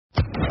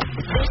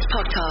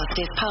podcast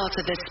is part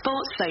of the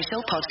Sports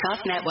Social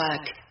Podcast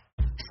Network.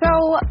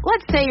 So,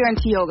 let's say you're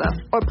into yoga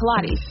or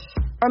Pilates,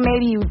 or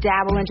maybe you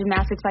dabble in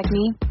gymnastics like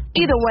me.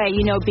 Either way,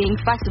 you know being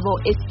flexible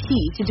is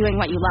key to doing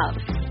what you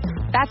love.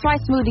 That's why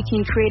Smoothie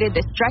King created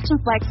the Stretch and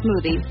Flex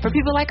smoothie for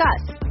people like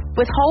us,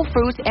 with whole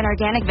fruits and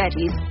organic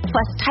veggies,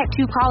 plus type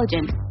 2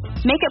 collagen.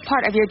 Make it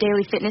part of your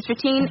daily fitness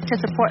routine to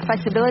support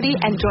flexibility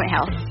and joint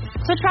health.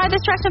 So try the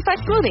Stretch and Flex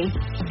smoothie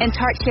in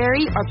tart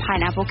cherry or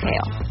pineapple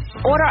kale.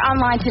 Order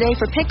online today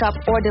for pickup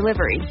or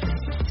delivery.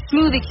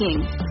 Smoothie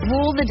King,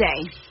 rule the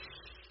day.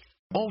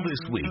 All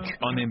this week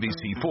on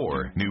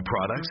NBC4, new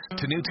products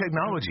to new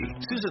technology.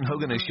 Susan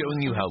Hogan is showing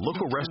you how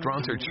local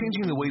restaurants are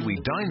changing the way we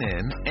dine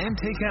in and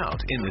take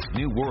out in this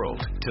new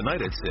world.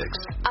 Tonight at 6.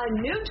 A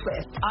new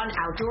twist on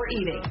outdoor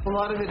eating. A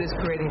lot of it is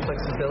creating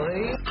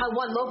flexibility. How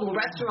one local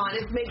restaurant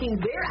is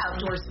making their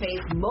outdoor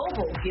space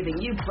mobile,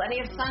 giving you plenty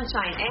of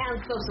sunshine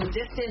and social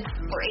distance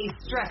for a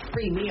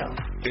stress-free meal.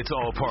 It's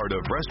all part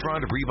of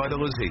Restaurant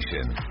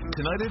Revitalization.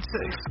 Tonight at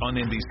 6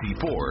 on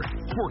NBC4,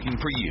 working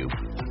for you.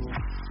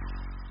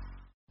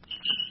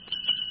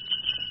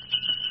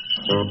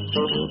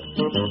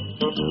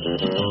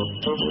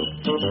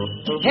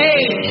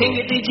 Hey,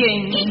 jingity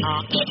jing,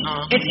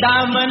 it's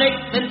Dominic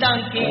the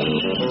donkey,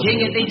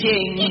 jingity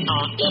jing,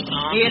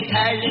 the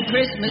Italian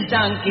Christmas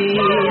donkey,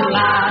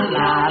 la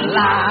la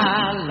la,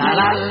 la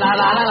la la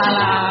la la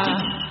la,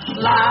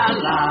 la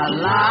la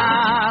la,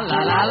 la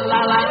la la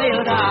la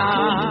la.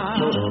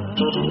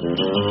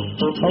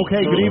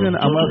 Okay, good evening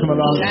and welcome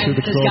along to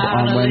the club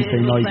on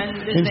Wednesday night.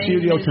 In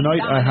studio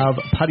tonight I have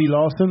Paddy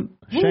Lawson,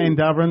 Shane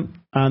Davern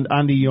and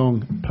Andy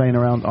Young playing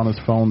around on his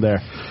phone there.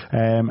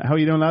 How are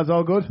you doing, lads?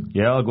 All good?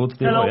 Yeah, all good.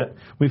 Hello. Yeah.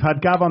 We've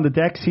had Gav on the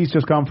decks. He's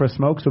just gone for a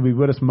smoke, so he'll be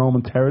with us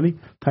momentarily.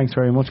 Thanks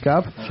very much,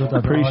 Gav.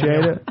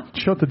 Appreciate it.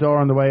 Shut the door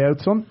on the way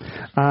out, son.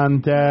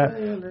 And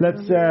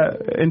let's,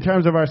 in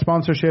terms of our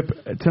sponsorship,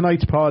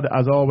 tonight's pod,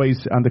 as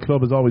always, and the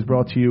club is always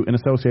brought to you in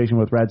association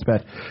with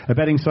RedsBet, a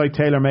betting site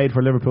tailor-made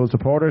for Liverpool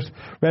supporters.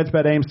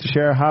 RedsBet aims to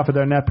share half of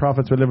their net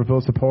profits with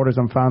Liverpool supporters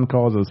and fan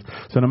causes.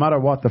 So no matter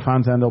what, the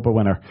fans end up a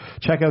winner.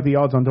 Check out the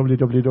odds on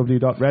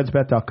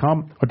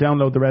www.redsbet.com or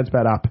download the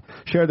RedsBet app.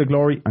 Share the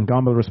glory and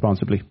gamble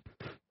responsibly.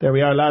 There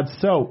we are, lads.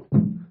 So,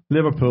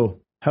 Liverpool,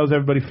 how's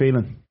everybody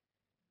feeling?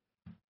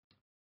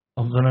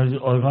 I'm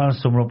gonna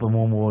sum up in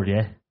one word,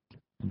 yeah.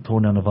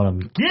 Turn down the volume.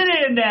 Get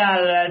in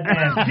there, lad.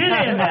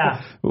 Get in there.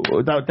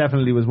 That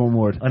definitely was one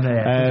word.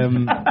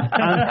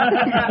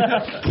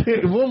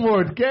 One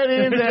word. Get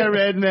in there,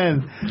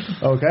 Redmen.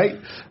 Okay.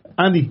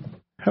 Andy,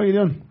 how are you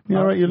doing? You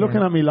all right? You're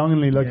looking at me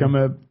longingly like I'm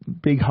a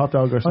big hot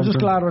dog or something. I'm just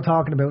glad we're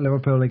talking about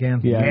Liverpool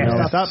again. Yeah, no,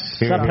 that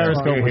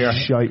Periscope was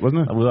shite,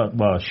 wasn't it?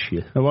 Well,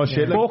 shit. It was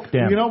shit. Fuck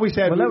them. You know what we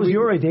said? Well, that was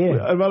your idea.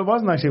 Well, it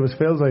wasn't actually. It was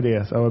Phil's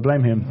idea, so I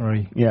blame him.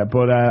 Right. Yeah,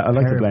 but I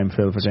like to blame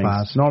Phil for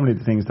things. Normally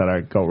the things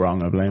that go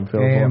wrong, I blame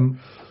Phil for.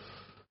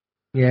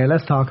 Yeah,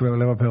 let's talk about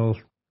Liverpool.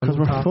 Because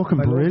we're fucking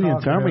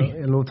brilliant, aren't we?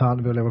 I love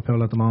talking about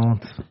Liverpool at the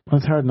moment.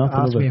 It's hard not to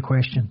love it. Ask me a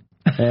question.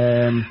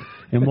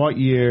 In what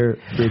year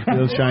did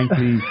Bill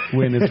Shankly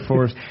win his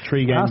first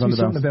 3 games on the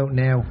bounce? Something about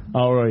now.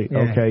 All right,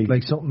 yeah, okay.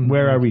 Like something.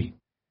 Where are we?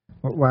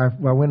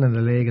 We're winning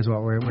the league, is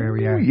what where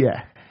we are.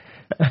 Yeah.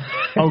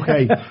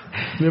 Okay.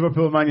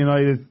 Liverpool, Man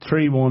United,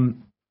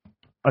 3-1.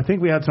 I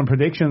think we had some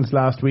predictions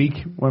last week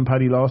when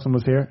Paddy Lawson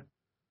was here.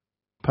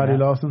 Paddy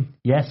Lawson?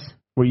 Yes.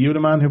 Were you the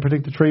man who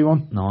predicted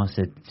 3-1? No, I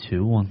said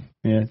 2-1.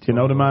 Yeah. Do you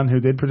know the man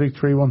who did predict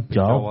 3-1?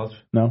 Joe.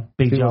 No.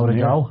 Big Joe the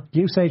Joe.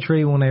 You say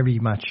 3-1 every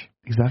match.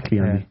 Exactly,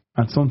 Andy.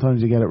 And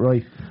sometimes you get it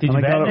right. Did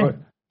you bet it? Right.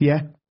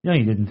 Yeah. No,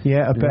 you didn't.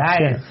 Yeah,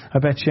 I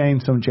bet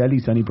Shane some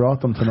jellies and he brought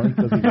them tonight.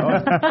 Does he?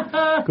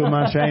 Good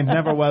man, Shane.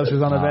 Never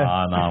Welsh's on a bet.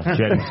 No,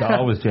 jellies.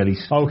 Always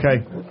jellies.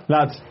 Okay,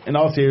 lads, in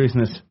all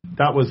seriousness,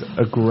 that was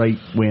a great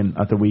win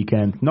at the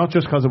weekend. Not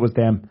just because it was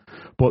them,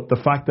 but the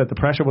fact that the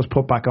pressure was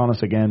put back on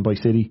us again by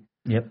City.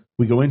 Yep.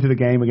 We go into the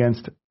game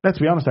against, let's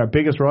be honest, our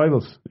biggest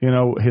rivals,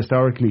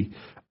 historically,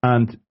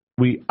 and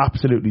we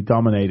absolutely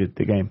dominated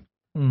the game.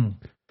 Mm.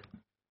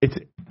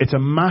 It's a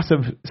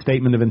massive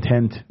statement of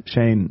intent,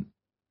 Shane,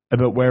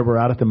 about where we're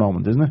at the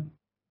moment, isn't it?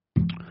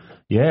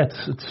 Yeah,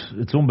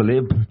 it's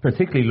unbelievable.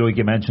 Particularly, like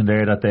you mentioned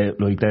there, that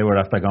they were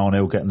after going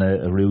out getting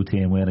a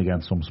routine win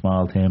against some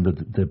small team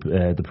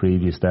the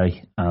previous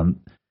day, and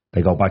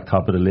they go back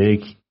top of the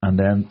league, and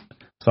then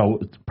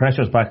so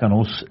pressure's back on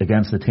us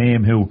against the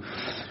team who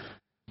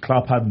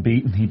Klopp hadn't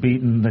beaten. He'd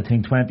beaten, I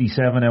think,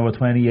 27 out of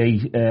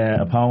 28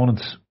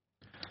 opponents.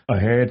 I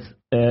heard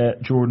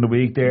during the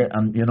week there,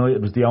 and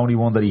it was the only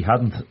one that he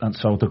hadn't, and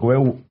so to go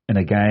out in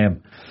a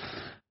game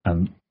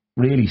and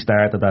really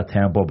start at that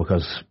tempo,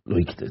 because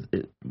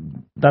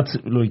that's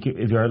like,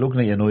 if you're looking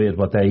at United,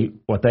 what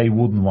they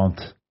wouldn't want,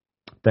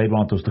 they'd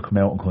want us to come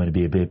out and kind of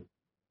be a bit,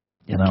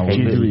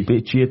 a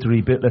bit jittery,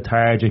 a bit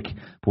lethargic,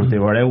 but they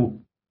were out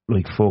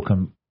like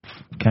fucking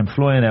came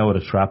flying out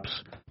of the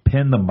traps,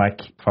 pinned them back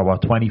for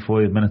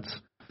 25 minutes,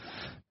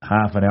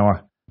 half an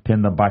hour,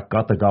 pinned them back,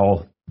 got the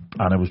goal.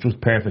 And it was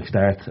just perfect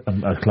start,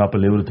 and Klopp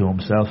alluded to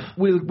himself.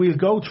 We'll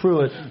go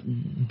through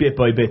it bit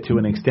by bit to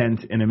an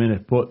extent in a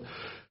minute, but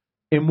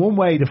in one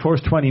way, the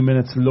first 20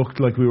 minutes looked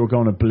like we were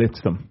going to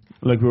blitz them.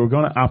 Like we were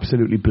going to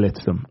absolutely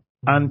blitz them.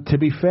 And to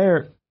be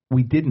fair,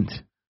 we didn't.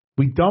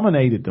 We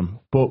dominated them,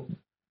 but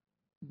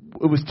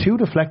it was 2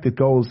 deflected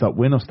goals that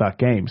win us that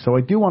game. So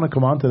I do want to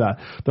come on to that.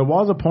 There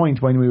was a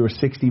point when we were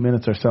 60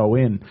 minutes or so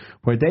in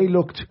where they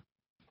looked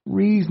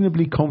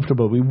reasonably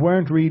comfortable. We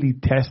weren't really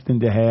testing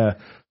De Gea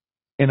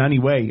in any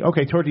way.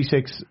 Okay,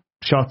 36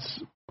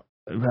 shots.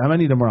 How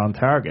many of them were on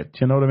target? Do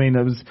you know what I mean?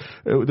 There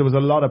was a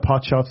lot of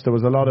pot shots. There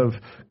was a lot of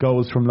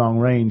goals from long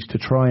range to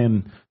try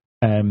and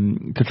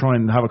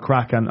have a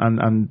crack. And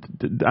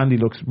Andy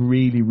looks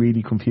really,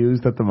 really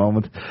confused at the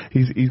moment.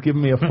 He's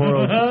giving me a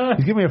furrowed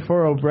he's giving me a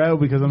furrowed brow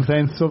because I'm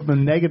saying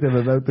something negative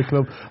about the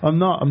club. I'm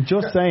not. I'm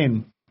just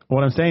saying.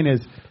 What I'm saying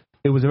is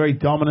it was a very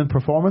dominant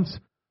performance,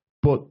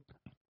 but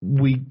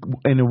we,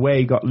 in a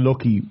way, got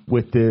lucky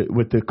with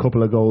the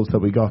couple of goals that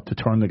we got to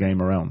turn the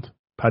game around.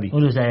 Paddy?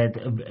 Well, I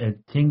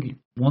think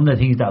one of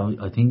the things that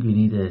I think we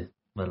need to,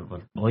 I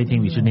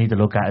think we should need to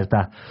look at is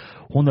that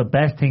one of the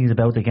best things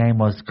about the game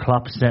was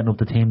Klopp setting up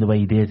the team the way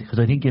he did. Because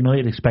I think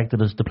United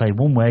expected us to play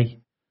one way,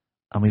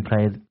 and we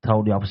played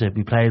totally opposite.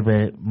 We played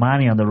with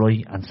Mane on the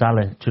right and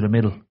Salah to the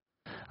middle,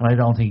 and I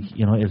don't think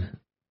United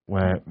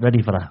were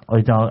ready for that.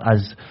 I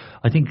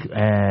think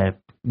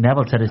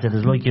Neville said it's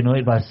like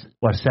United was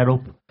set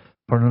up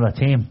for another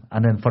team,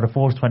 and then for the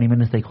first 20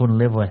 minutes they couldn't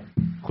live with us.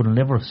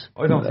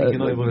 I don't think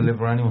United would have lived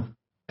for anyone.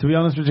 To be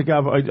honest with you,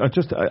 Gav,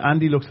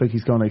 Andy looks like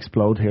he's going to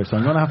explode here, so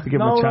I'm going to have to give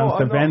him a chance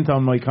to vent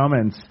on my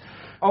comments.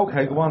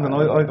 Okay, go on then.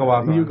 I'll go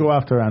after. You go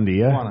after Andy,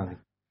 yeah. Go on, Andy.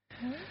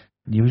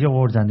 Use your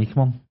words, Andy. Come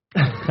on.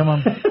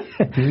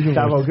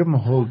 Gav, I'll give him a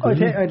hug.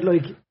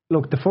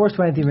 Look, the first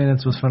 20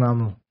 minutes was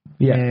phenomenal.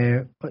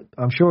 Yeah,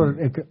 I'm sure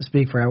it could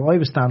speak for how I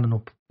was standing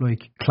up,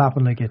 like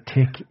clapping like a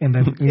tick in the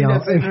room.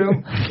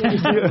 I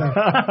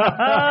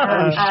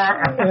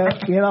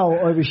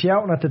was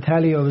shouting at the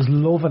telly. I was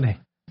loving it,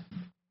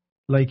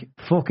 like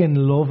fucking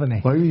loving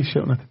it. Why were you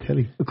shouting at the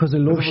telly? Because I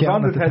love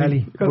shouting at the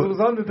telly. Because it was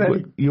on the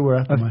telly. You were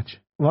at the match.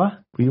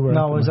 What? You were.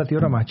 No, I was at the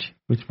other match.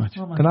 Which match?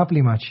 The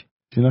Napoli match.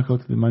 Did you not go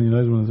to the Man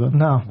United one as well?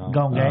 No.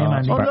 Go game,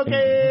 Andy.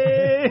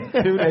 Okay.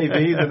 2 day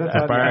visa.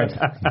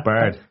 That's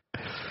bad.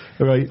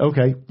 Right,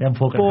 okay. Them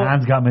fucking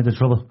hands got me into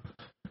trouble.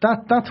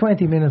 That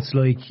 20 minutes,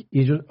 like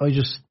I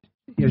just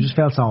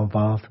felt so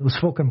involved. It was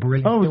fucking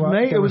brilliant. Oh,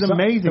 it was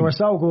amazing. They were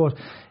so good.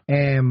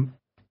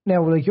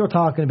 Now, like you're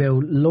talking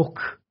about luck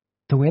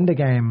to win the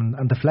game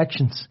and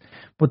deflections,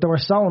 but they were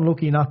so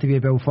unlucky not to be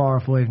about 4 or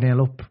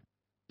 5-0 up.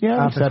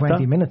 Yeah, after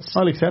 20 minutes.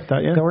 I'll accept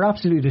that. Yeah, they were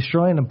absolutely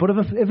destroying them. But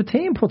if a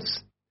team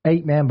puts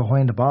 8 men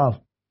behind the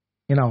ball,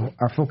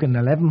 or fucking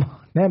 11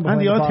 men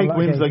behind the ball. And take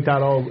wins like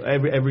that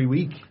every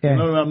week. Yeah.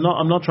 I'm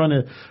not trying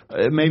to.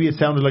 Maybe it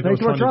sounded like I was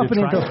trying to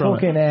detract from it.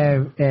 Dropping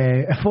into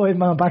a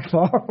 5-man back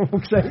four.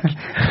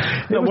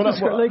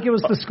 It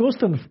was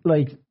disgusting.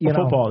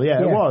 Football.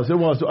 Yeah, it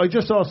was. I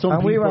just saw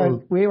some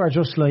people. We were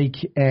just like,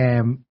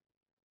 it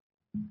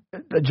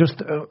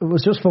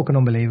was just fucking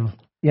unbelievable.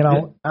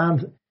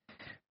 And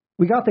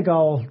we got the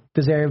goal,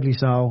 deservedly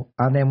so,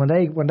 and then when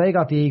they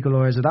got the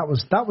equaliser, that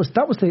was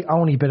the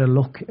only bit of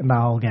luck in the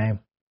whole game.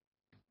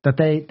 That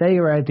they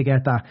were out to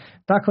get that.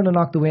 That could have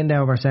knocked the wind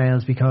out of our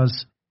sails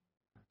because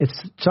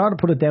it's sort of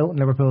put a doubt in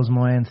Liverpool's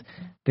mind.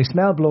 They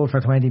smelled blood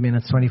for 20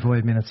 minutes,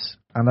 25 minutes,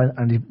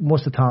 and they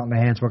must have thought in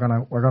their heads, we're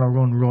gonna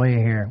run Roya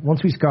here.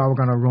 Once we score, we're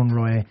gonna run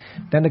Roya.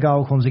 Then the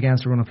goal comes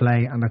against the run of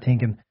play, and they're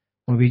thinking,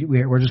 well,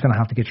 we're just gonna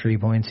have to get 3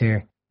 points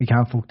here. We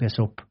can't fuck this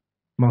up.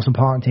 Most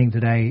important thing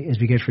today is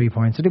we get 3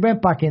 points. So they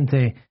went back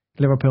into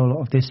Liverpool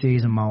of this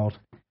season mode,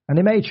 and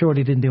they made sure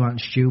they didn't do anything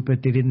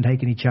stupid. They didn't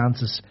take any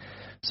chances.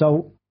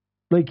 So,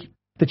 the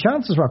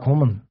chances were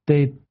coming.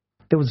 There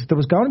was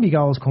going to be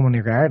goals coming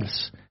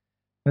regardless.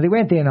 Now they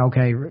went in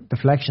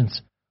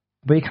deflections,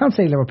 but you can't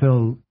say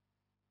Liverpool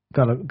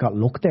got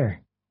luck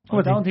there.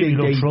 I don't think we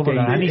looked trouble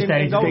at any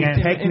stage. They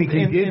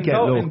technically did get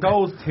luck. In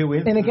those 2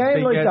 instances, in a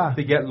game like that,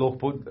 they get luck.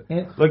 But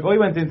I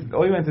went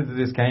into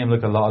this game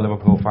like a lot of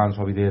Liverpool fans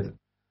probably did.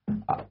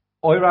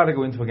 I'd rather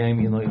go into a game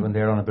United when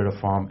they're on a bit of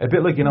form. A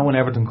bit like, when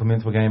Everton come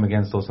into a game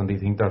against us and they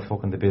think they're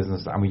fucking the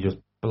business and we just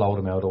blow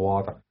them out of the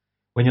water.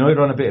 When United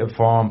are on a bit of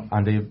form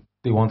and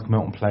they want to come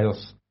out and play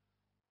us,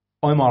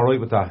 I'm alright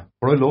with that.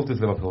 But I love this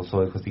Liverpool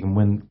side because they can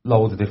win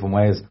loads of different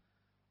ways.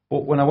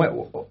 But when I went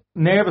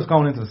nervous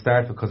going into the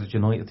start because it's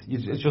United,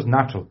 it's just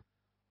natural.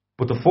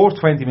 But the first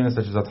 20 minutes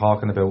that you're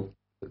talking about,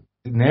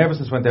 the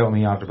nervousness went out of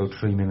me after about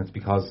 3 minutes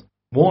because,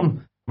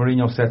 one,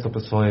 Mourinho sets up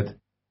a side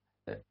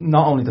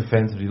not only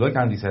defensively, like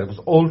Andy said, it was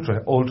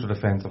ultra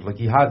defensive. Like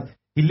he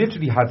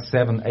literally had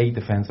 7-8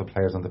 defensive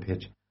players on the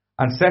pitch.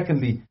 And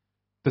secondly,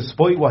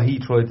 despite what he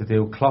tried to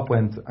do, Klopp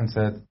went and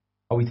said,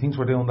 "Oh, he thinks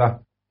we're doing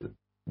that.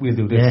 We'll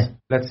do this. Yeah.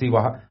 Let's see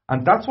what."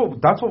 And that's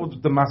what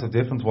the massive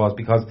difference was,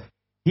 because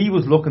he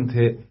was looking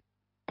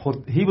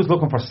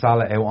for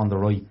Salah out on the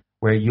right,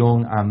 where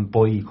Young and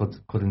Boye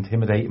could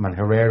intimidate him, and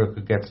Herrera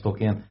could get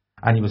stuck in.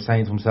 And he was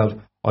saying to himself,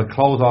 "I'll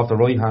close off the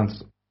right hand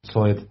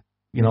side,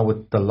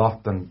 with the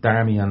Lot and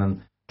Darmian,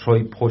 and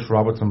try push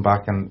Robertson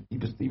back." And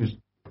he was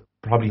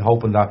probably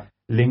hoping that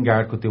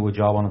Lingard could do a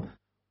job on him.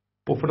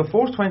 But for the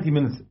first 20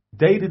 minutes,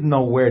 they didn't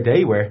know where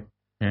they were,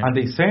 and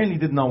they certainly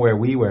didn't know where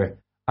we were.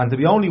 And to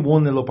be only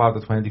 1-0 up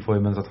after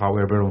 25 minutes, I thought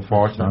we were a bit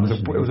unfortunate.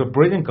 It was a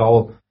brilliant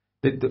goal.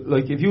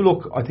 Like, if you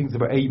look, I think it's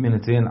about 8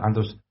 minutes in, and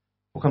there's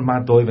fucking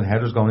mad diving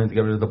headers going in to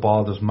get rid of the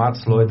ball. There's mad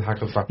slide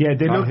tackles. Yeah,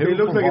 they look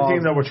like a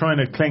team that were trying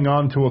to cling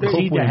on to a cup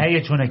win. De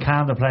Gea trying to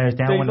calm the players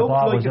down when the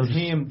ball was... They looked like a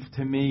team,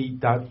 to me,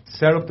 that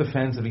set up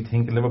defensively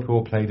thinking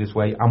Liverpool play this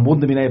way and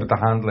wouldn't have been able to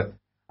handle it.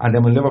 And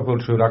then when Liverpool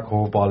threw that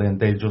curveball in,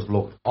 they just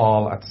looked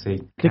all at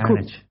sea.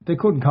 They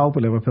couldn't cope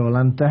with Liverpool.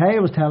 And De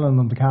Gea was telling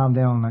them to calm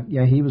down. And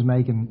yeah, he was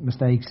making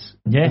mistakes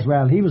as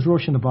well. He was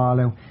rushing the ball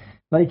out.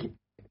 Like,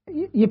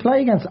 you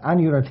play against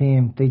any other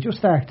team, they just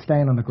start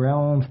staying on the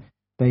ground.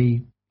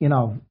 They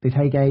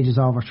take ages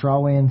over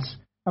throw-ins.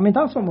 I mean,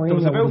 that's what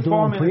Mourinho was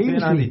doing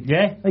previously.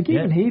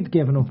 Even he'd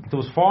given up. There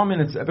was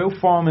about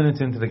 4 minutes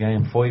into the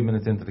game, 5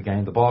 minutes into the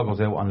game, the ball goes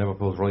out on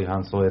Liverpool's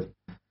right-hand side.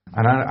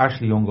 And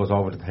Ashley Young goes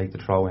over to take the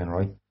throw-in,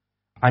 right?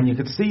 And you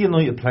could see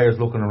United players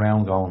looking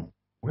around going,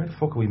 where the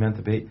fuck are we meant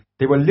to be?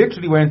 They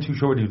weren't too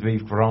sure they'd be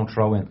for their own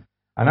throw-in.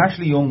 And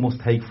Ashley Young must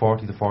take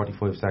 40 to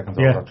 45 seconds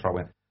over that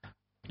throw-in.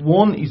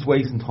 One, he's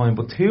wasting time,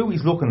 but two,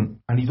 he's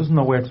looking and he doesn't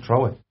know where to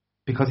throw it.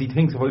 Because he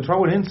thinks, if I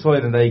throw it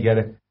inside and they get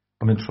it,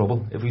 I'm in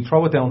trouble. If we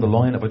throw it down the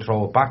line, if I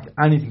throw it back,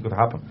 anything could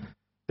happen.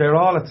 They're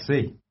all at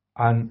sea.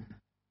 And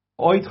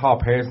I thought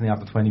personally,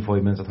 after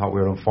 25 minutes, I thought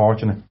we were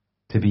unfortunate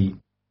to be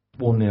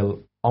 1-0,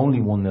 only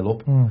 1-0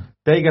 up.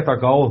 They get their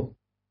goal.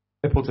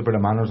 It puts a bit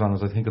of manners on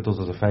us. I think it does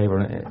us a favour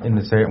in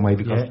a certain way,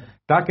 because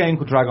that game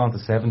could drag on to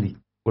 70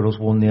 with us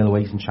 1-0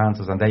 wasting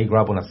chances, and they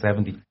grab one at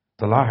 70. It's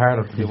a lot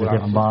harder to do with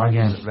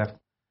that left.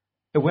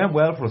 It went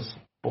well for us,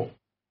 but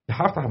you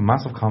have to have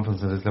massive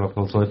confidence in this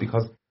Liverpool side,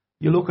 because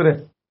you look at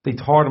it, they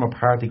tore them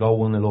apart, they go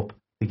 1-0 up,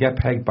 they get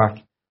pegged back,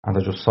 and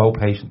they're just so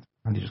patient,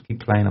 and they just keep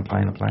playing and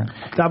playing and playing.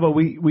 Dabo,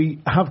 we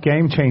have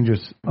game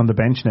changers on the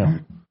bench now,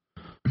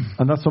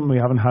 and that's something we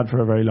haven't had for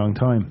a very long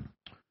time.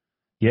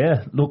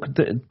 Yeah, look,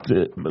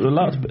 a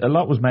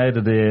lot was made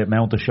of the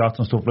amount of shots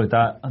and stuff like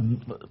that.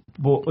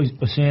 But I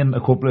was seeing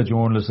a couple of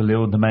journalists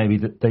alluding to maybe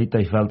that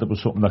they felt it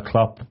was something that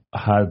Klopp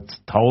had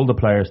told the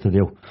players to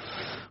do,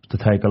 to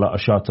take a lot of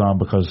shots on,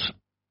 because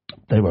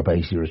they were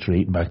basically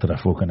retreating back to their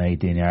fucking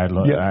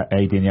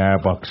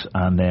 18-yard box.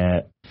 And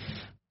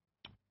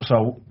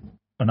so,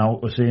 I know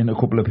I was seeing a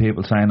couple of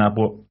people saying that,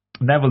 but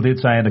Neville did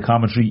say in the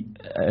commentary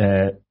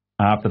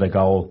after the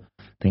goal,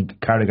 I think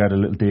Carragher had a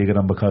little dig at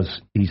him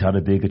because he's had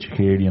a dig at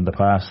Shaqiri in the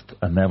past,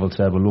 and Neville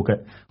said, well, look,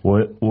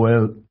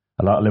 while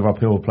a lot of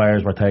Liverpool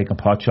players were taking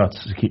pot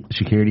shots,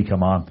 Shaqiri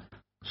came on,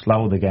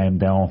 slowed the game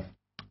down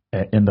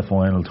in the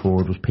final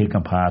third, was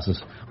picking passes,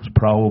 was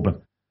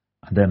probing,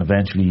 and then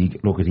eventually,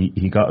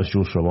 he got his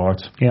just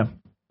rewards. Yeah,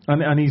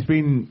 and he's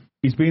been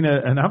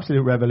an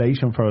absolute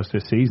revelation for us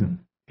this season.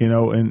 You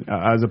know,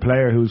 as a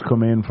player who's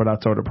come in for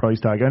that sort of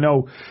price tag. I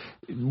know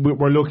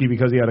we're lucky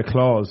because he had a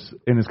clause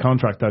in his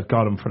contract that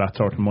got him for that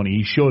sort of money.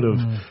 He should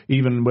have,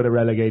 even with a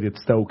relegated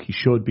Stoke, he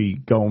should be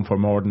going for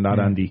more than that,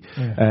 Andy.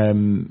 Yeah.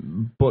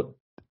 But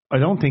I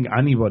don't think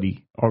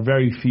anybody, or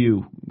very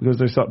few, because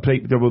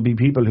there will be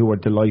people who were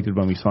delighted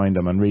when we signed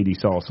him and really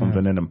saw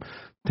something in him.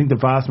 I think the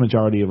vast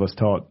majority of us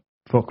thought,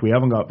 fuck, we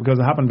haven't got, because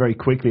it happened very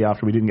quickly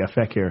after we didn't get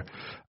Fekir,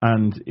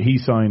 and he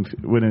signed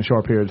within a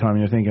short period of time,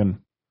 and you're thinking,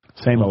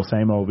 same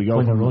old. We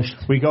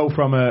go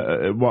from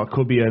a what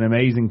could be an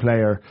amazing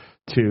player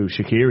to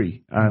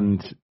Shaqiri,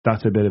 and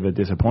that's a bit of a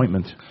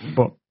disappointment.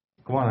 But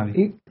come on,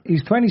 Andy.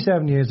 He's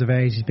 27 years of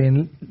age. He's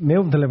been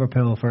moving to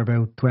Liverpool for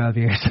about 12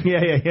 years.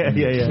 Yeah.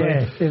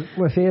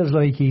 It feels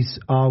like he's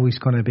always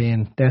kind of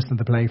been destined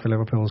to play for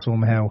Liverpool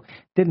somehow.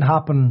 Didn't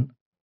happen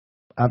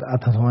at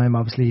the time.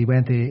 Obviously, he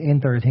went to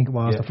Inter, I think it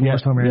was, the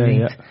first time we were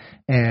linked.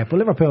 But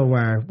Liverpool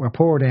were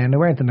poor then. They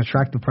weren't an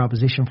attractive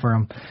proposition for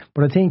him.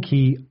 But I think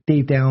he,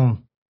 deep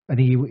down, I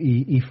think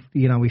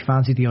he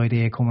fancied the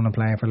idea of coming and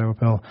playing for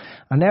Liverpool.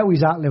 And now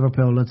he's at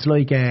Liverpool. It's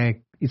like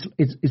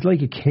it's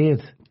like a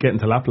kid getting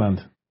to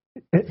Lapland.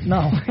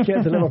 No,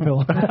 get to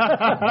Liverpool.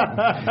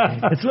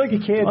 It's like a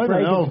kid. I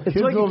don't know. It's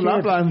kids like love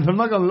Lapland. I'm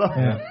not gonna lie.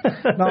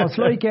 Yeah. No, it's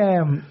like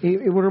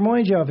it would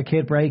remind you of a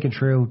kid breaking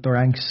through the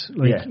ranks,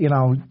 like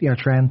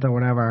Trent or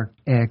whatever,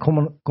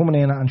 coming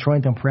in and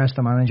trying to impress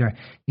the manager.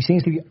 He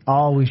seems to be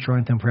always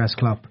trying to impress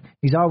Klopp.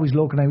 He's always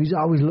looking at him. He's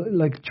always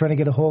like trying to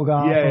get a hug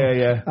off him.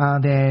 Yeah.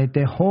 And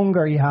the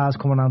hunger he has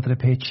coming onto the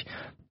pitch,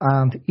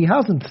 and he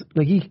hasn't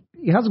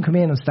come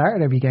in and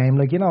started every game.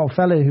 Like, a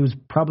fella who's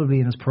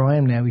probably in his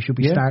prime now, he should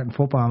be starting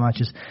football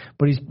matches.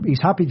 But he's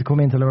happy to come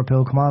into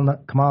Liverpool, come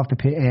off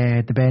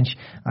the bench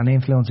and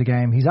influence a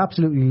game. He's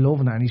absolutely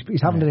loving it, and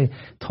he's having the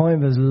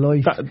time of his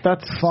life.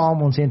 That's 4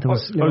 months into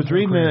his Liverpool I was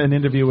reading an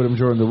interview with him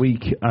during the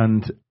week,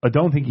 and I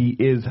don't think he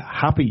is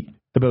happy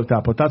about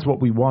that, but that's what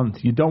we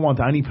want. You don't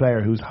want any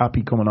player who's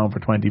happy coming on for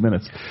 20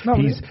 minutes. No,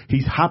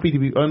 he's happy to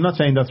be. I'm not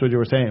saying that's what you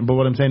were saying, but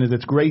what I'm saying is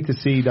it's great to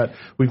see that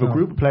we've a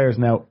group of players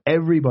now,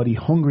 everybody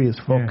hungry as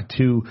fuck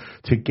to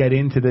get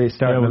into the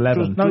starting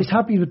 11. No, he's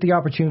happy with the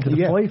opportunity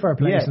to play for a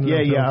place.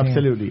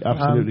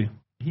 Absolutely.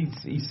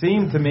 He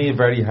seemed to me a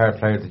very hard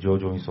player to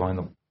judge when we signed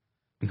him,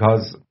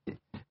 because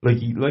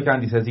like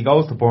Andy says, he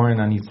goes to Bayern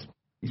and he's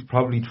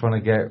probably trying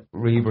to get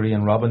Ribery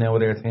and Robin out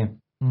of their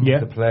team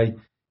to play.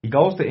 He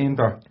goes to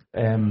Inter,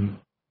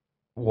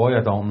 why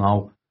I don't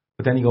know,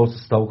 but then he goes to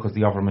Stoke because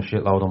they offer him a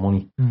shitload of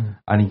money,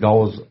 and he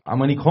goes. And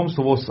when he comes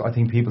to us, I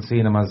think people see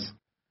him as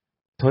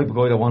the type of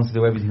guy that wants to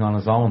do everything on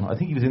his own. I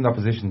think he was in that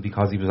position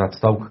because he was at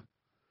Stoke.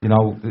 You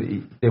know,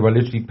 they were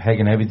literally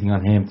pegging everything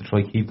on him to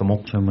try to keep them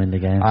up, to win the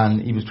game, and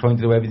he was trying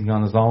to do everything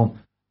on his own.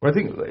 But I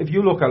think if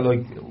you look at,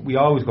 like, we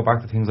always go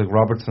back to things like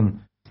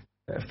Robertson,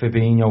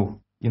 Fabinho,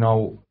 you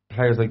know,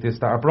 players like this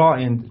that are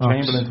brought in,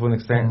 Chamberlain to an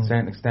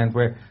certain extent,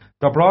 where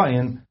they're brought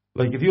in.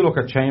 Like, if you look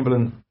at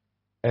Chamberlain,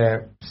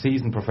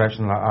 seasoned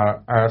professional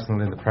at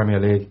Arsenal in the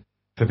Premier League,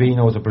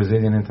 Fabinho is a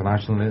Brazilian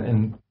international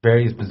in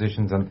various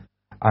positions, and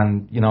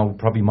you know,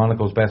 probably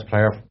Monaco's best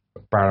player,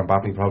 bar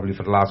Mbappe, probably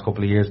for the last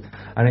couple of years.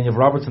 And then you have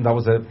Robertson, that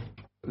was a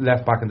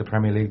left back in the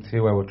Premier League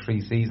 2 out of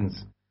 3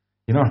 seasons.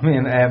 You know what I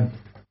mean?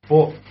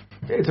 But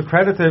it's a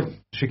credit to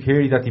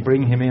Shaqiri that they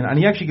bring him in, and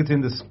he actually gets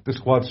in the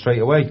squad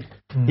straight away.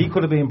 He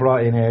could have been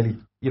brought in early,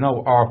 you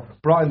know, or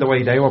brought in the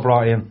way they were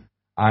brought in,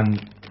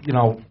 and, you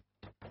know,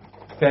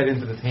 fed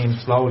into the team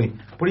slowly.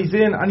 But he's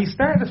in, and he's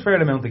started a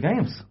fair amount of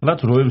games. Well,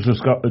 that's what I was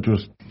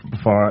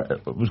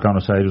going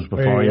to say just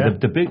before. Yeah.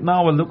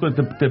 Look at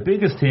the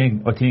biggest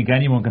thing I think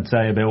anyone can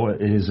say about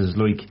it is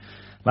like,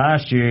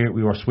 last year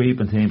we were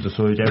sweeping teams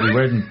aside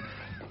everywhere.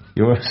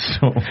 You were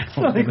so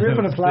like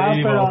ripping a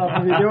plaster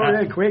off if you do it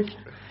really quick.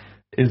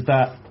 Is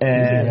that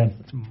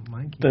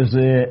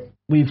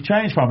we've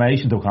changed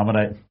formation to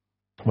accommodate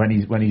when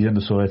he's in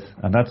the side,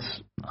 and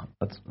that's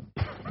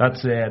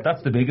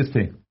the biggest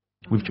thing.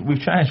 We've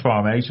changed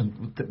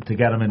formation to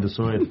get him in the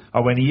side.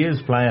 Or when he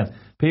is playing,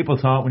 people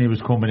thought when he was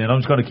coming in, I'm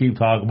just going to keep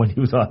talking, when he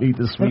was on eat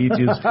the sweets,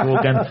 he was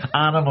fucking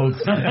animals.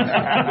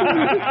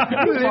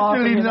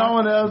 Literally no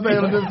one else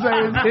able to say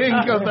a thing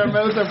because their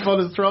mouths are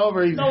full of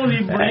strawberries.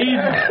 Only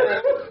breathe.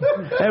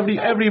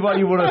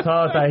 Everybody would have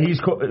thought that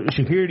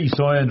Shaqiri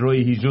signed,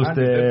 right? He's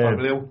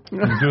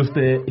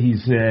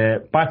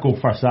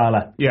backup for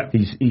Salah. Yeah.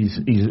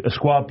 He's a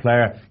squad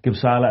player. Give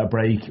Salah a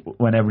break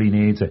whenever he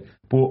needs it.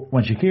 But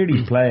when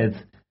Shaqiri's played,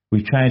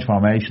 we've changed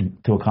formation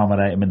to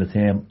accommodate him in the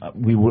team.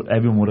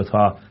 Everyone would have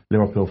thought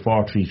Liverpool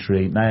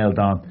 4-3-3 nailed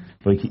on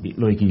like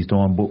he's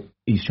done, but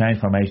he's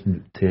changed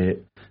formation to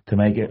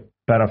make it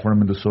better for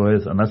him in the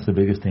side, and that's the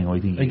biggest thing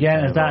I think.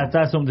 Again, is that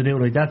something to do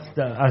with, like, that's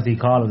as they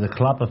call it, the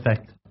Klopp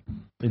effect.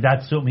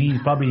 That's something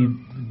he's probably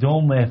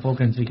done with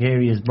fucking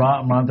Shaqiri, has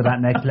brought him onto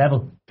that next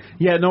level.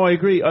 Yeah, no, I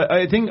agree.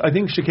 I think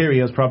Shaqiri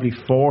has probably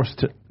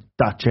forced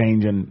that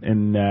change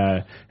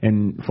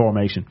in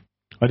formation.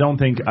 I don't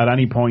think at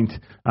any point,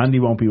 Andy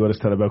won't be with us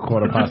till about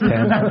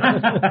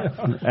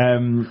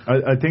 10:15.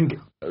 I think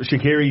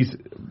Shaqiri's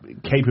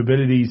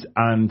capabilities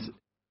and,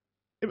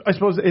 I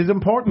suppose, his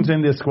importance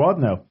in this squad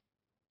now,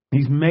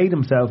 he's made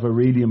himself a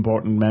really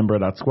important member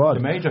of that squad. The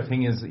major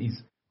thing is he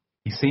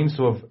seems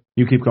to have...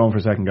 You keep going for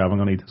a second, Gav, I'm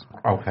going to eat this.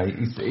 Okay.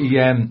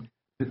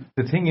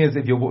 The thing is,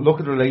 if you look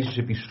at the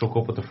relationship he struck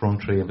up with the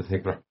front three in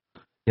particular,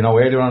 you know,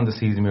 earlier on in the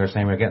season we were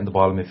saying we were getting the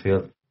ball in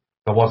midfield.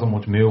 There wasn't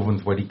much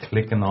movement where he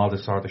click and all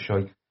this sort of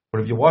shit.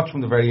 But if you watch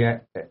from the very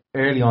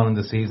early on in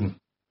the season,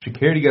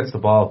 Shaqiri gets the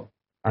ball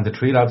and the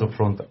three lads up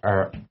front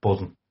are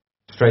buzzing.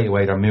 Straight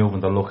away they're moving,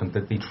 they're looking,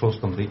 they trust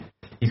him.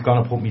 He's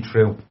going to put me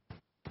through.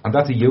 And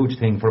that's a huge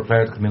thing for a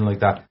player to come in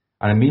like that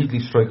and immediately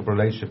strike up a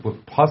relationship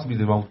with possibly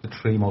the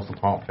three most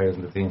important players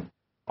in the team.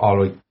 All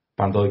right,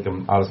 Van Dijk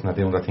and Alisson are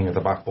doing their thing at the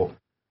back, but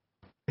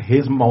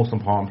his most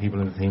important people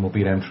in the team will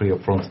be them three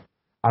up front.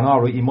 And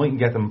all right, he mightn't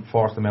get them,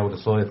 force them out of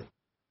the side,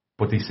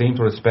 but they seem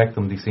to respect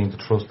him, they seem to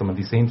trust him, and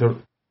they seem to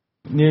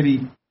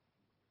really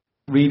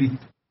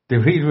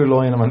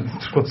rely on him and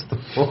trust the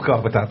fuck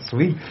off with that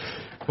sweet.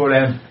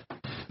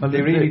 But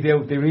they really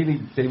do. They really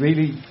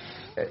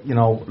you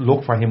know,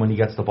 look for him when he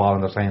gets the ball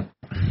and they're saying,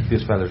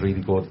 this fella's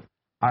really good.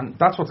 And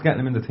that's what's getting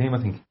him in the team,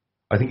 I think.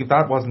 I think if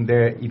that wasn't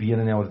there, he'd be in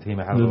and out of the team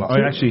a hell of a lot.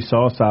 I actually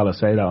saw Salah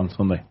say that on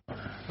Sunday.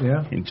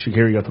 Yeah. And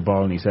Shaqiri got the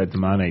ball and he said to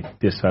Mane,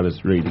 this fella's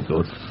really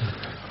good.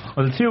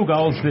 Well, the two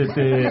goals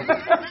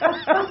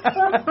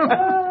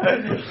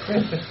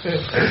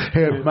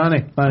Here,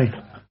 Manny,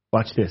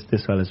 watch this.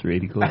 This fella's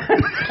really good.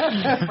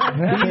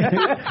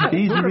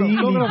 He's really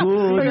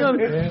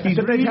good. He's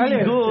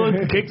really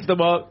good. Kicks the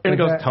ball. And he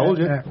goes, told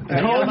you.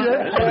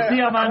 See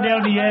a man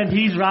down the end,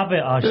 he's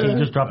rapid. Oh, she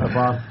just dropped the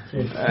ball.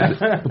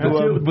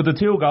 But the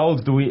two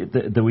goals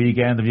the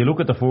weekend, if you look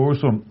at the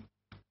first one,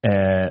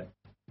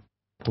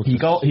 he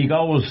goes.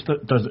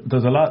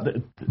 There's a lot.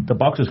 The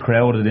box is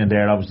crowded in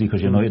there, obviously,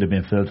 because United have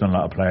been filtering a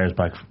lot of players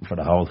back for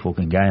the whole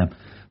fucking game.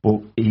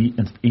 But he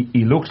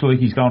looks like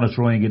he's going to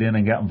try and get in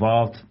and get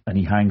involved, and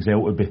he hangs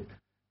out a bit.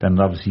 Then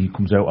obviously he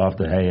comes out off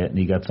the hay and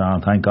he gets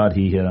on. Thank God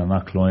he hit it and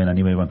not Klein.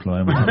 Anyway, when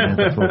Klein went in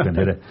to fucking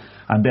hit it.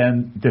 And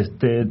then the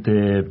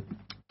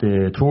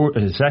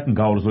second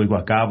goal is like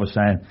what Gav was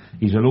saying.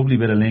 He's a lovely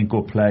bit of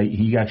link-up play.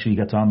 He actually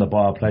gets on the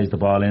ball, plays the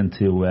ball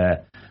into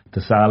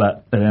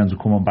Salah, it ends up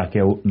coming back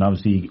out, and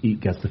obviously he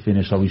gets the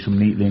finish. So he's some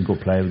neat link-up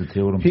play with the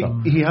two of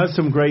them. He has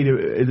some great.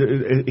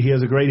 He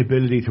has a great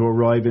ability to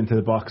arrive into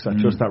the box at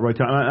just that right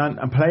time.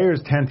 And players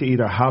tend to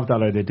either have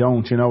that or they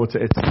don't. You know, it's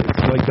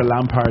like the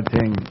Lampard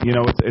thing. You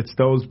know, it's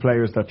those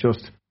players that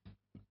just,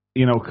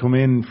 you know, come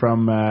in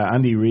from.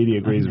 Andy really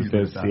agrees with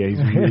this. Yeah, he's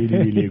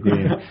really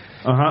agreeing.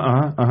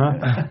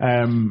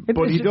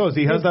 But he does.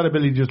 He has that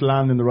ability to just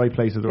land in the right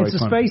place at the right time.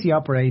 It's the space he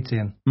operates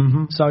in.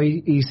 So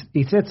he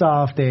sits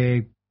off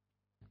the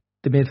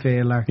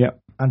midfielder.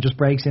 And just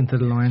breaks into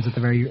the lines at the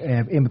very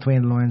in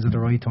between the lines at the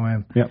right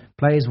time.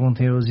 Plays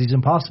 1-2s. He's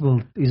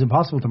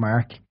impossible to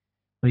mark.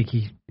 Like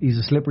he's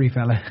a slippery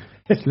fella.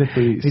 He's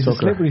a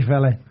slippery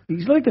fella.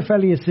 He's like the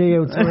fella you see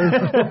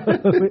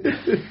outside.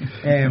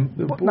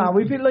 But no,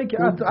 we've been like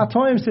at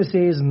times this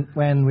season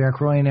when we are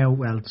crying out.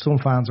 Well, some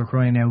fans are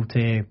crying out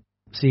to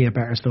see a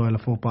better style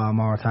of football,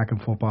 more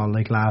attacking football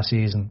like last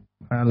season.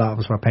 A lot of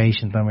us were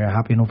patient and we were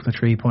happy enough with the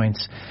 3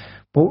 points.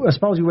 But I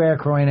suppose we were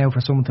crying out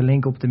for someone to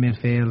link up the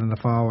midfield and the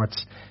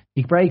forwards.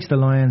 He breaks the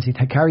lines. He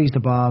carries the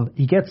ball.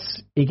 He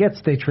gets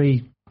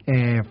the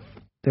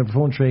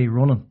front three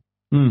running.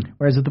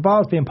 Whereas if the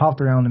ball's being popped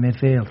around the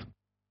midfield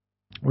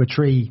with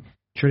 3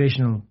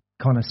 traditional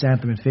kind of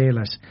centre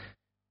midfielders,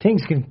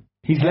 things can.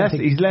 He's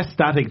less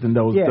static than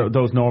those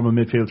normal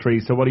midfield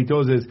threes. So what he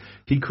does is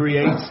he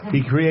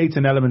creates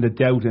an element of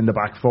doubt in the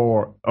back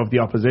four of the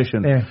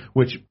opposition,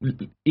 which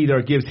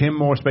either gives him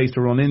more space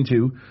to run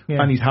into,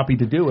 and he's happy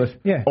to do it,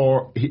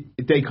 or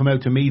they come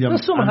out to meet him.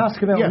 Well, someone has to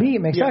come out and meet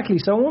him, exactly.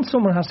 So once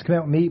someone has to come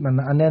out and meet him,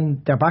 and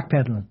then they're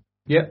backpedaling.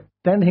 Then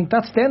I think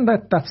that's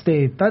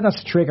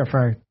the trigger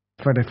for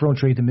the front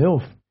three to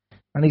move.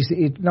 And he's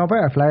no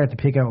better player to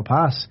pick out a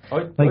pass.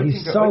 I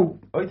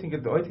think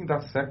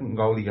that second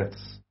goal he gets.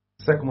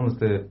 Second one is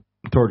the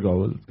third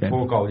goal.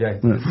 Fourth goal,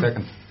 the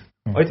second.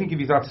 I think if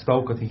he's at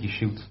Stoke, I think he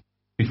shoots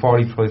before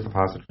he tries to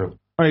pass it through.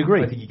 I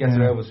agree. I think he gets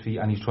it out of his feet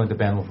and he's trying to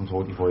bend one from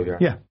 45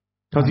 yards. Yeah,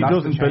 because he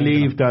doesn't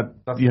believe that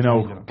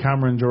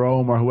Cameron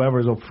Jerome or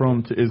whoever's up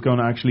front is going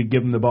to actually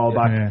give him the ball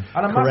back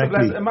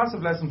correctly. A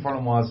massive lesson for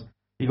him was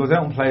he goes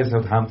out and plays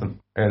Southampton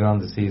early on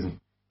the season.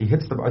 He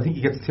hits I think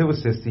he gets 2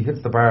 assists. He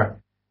hits the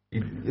bar.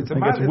 It's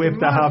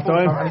whipped at half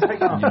time.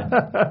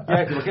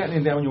 You were getting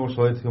in down your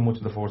side too much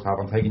in the first half.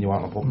 I'm taking you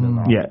out and putting in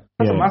there.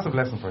 That's a massive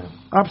lesson for him.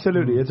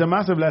 Absolutely, it's a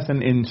massive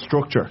lesson in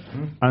structure,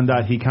 and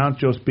that he can't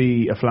just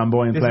be a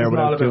flamboyant player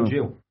without doing.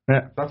 You.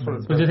 That's what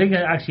it's about. But I think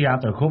actually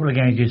after a couple of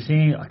games you've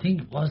seen, I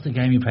think it was the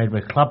game you played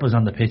where Klopp was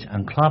on the pitch,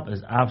 and Klopp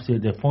is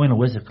absolutely the final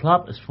whistle.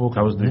 Klopp is fucking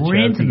that was the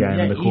Chelsea game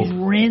in the cup. He's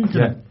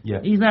rinsing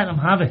it. He's letting him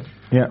have it.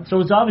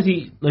 So it's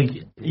obviously like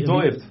he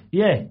dived.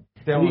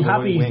 Be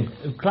happy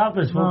if Klopp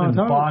is fucking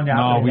balling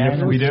out. We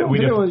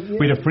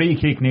had a free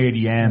kick near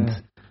the end,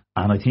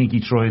 and I think he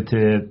tried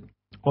to.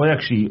 I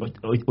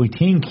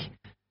think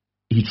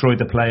he tried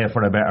to play it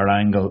for a better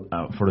angle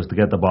for us to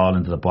get the ball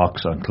into the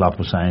box, and Klopp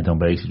was saying to him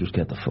basically just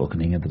get the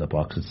fucking thing into the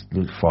box. It's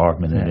like 4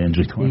 minute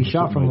injury time. He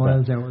shot from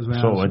miles out as well.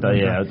 So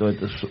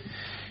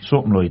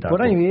something like that.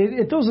 But anyway,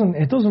 it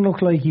doesn't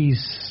look like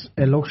he's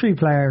a luxury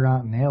player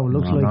right now. It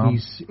looks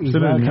he's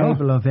well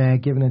capable of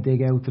giving a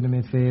dig out to the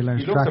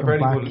midfielders, tracking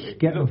back,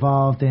 getting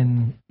involved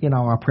in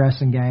our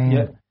pressing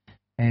game.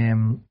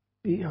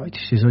 I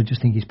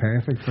just think he's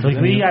perfect for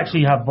we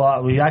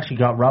actually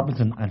got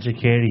Robinson and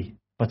Shaqiri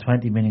for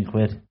 20 million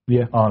quid.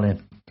 All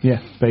in. Yeah,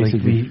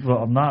 basically.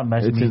 I'm not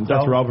messing with you.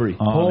 That's robbery.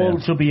 Paul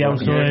should be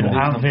outside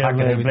Anfield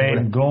with a blade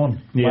and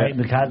gun.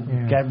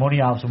 Get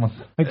money off someone.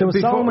 Like, there were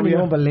so many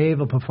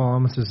unbelievable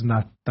performances in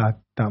that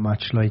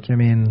match. Like, I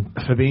mean,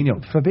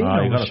 Fabinho.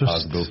 You got to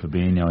talk about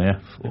Fabinho,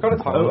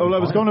 I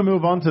was going to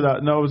move on to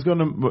that. No, I was going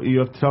to. You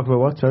have to talk about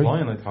what? Sorry.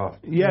 Klein, I thought.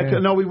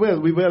 No, we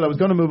will. I was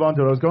going to move on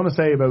to it. I was going to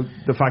say about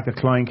the fact that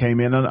Klein came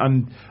in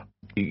and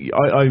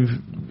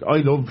I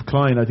love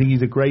Klein. I think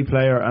he's a great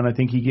player, and I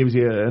think he gives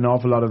you an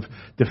awful lot of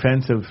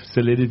defensive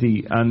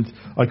solidity. And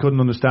I couldn't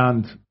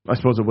understand. I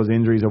suppose it was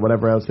injuries or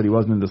whatever else that he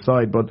wasn't in the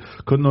side, but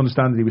couldn't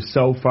understand that he was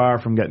so far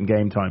from getting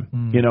game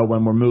time. You know,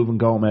 when we're moving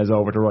Gomez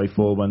over to right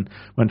full, when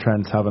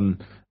Trent's having.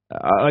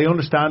 I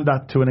understand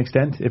that to an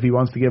extent. If he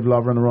wants to give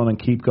Lovren a run and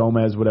keep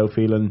Gomez without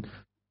feeling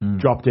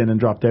dropped in and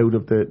dropped out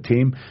of the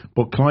team,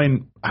 but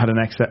Klein had an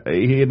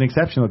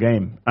exceptional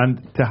game,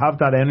 and to have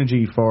that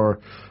energy for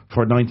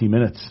 90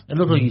 minutes, it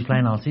looked like he's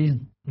playing all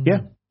season.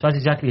 That's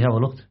exactly how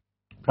it looked.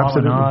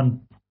 Absolutely.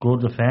 On,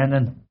 good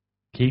defending,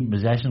 keeping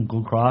possession,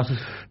 good crosses.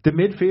 The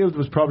midfield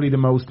was probably the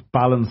most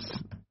balanced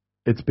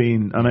it's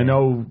been, and I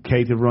know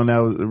Kate had ran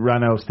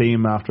out of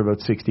steam after about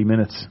 60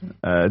 minutes.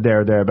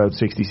 There about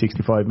 60,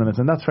 65 minutes,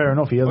 and that's fair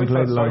enough. He hasn't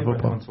played a lot of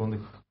football.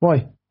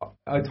 Why?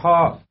 I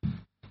thought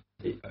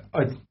it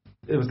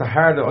was the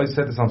hardest. I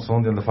said this on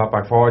Sunday on the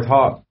Fatback 4. I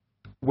thought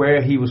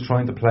where he was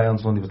trying to play on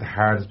Sunday was the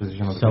hardest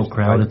position on the pitch. So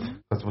crowded.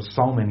 Because there was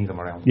so many of them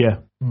around. Yeah.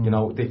 You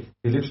know, they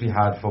literally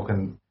had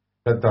fucking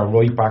their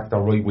right back, their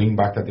right wing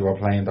back that they were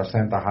playing, their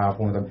centre half,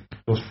 one of them.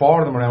 There was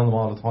 4 of them around them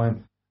all the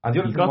time. And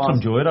the other he got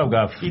some joy though,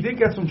 Gav. He did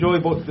get some joy,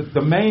 but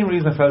the main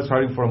reason I felt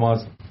sorry for him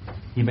was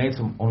he made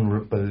some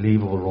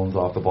unbelievable runs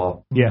off the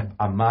ball. Yeah.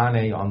 And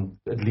Mane on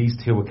at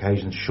least 2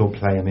 occasions should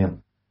play him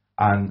in.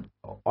 And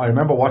I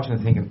remember watching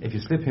and thinking, if you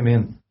slip him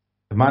in,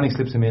 if Mane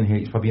slips him in here,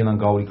 he's probably in on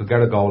goal. He could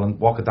get a goal, and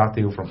what could that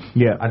do for him?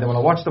 Yeah. And then when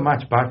I watched the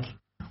match back,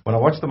 I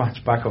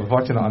was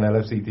watching it on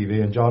LFC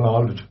TV, and John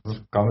Aldridge was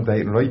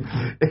commentating, right?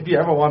 If you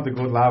ever want a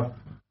good laugh,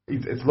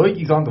 it's like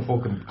he's on the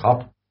fucking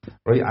cop,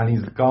 right? And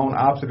he's going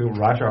absolute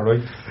rasher,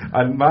 right?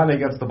 And Mane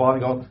gets the ball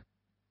and goes,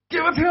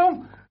 give it to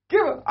him!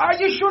 Give it!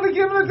 You should have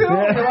given it to him!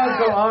 And the man's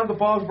going on, the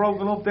ball's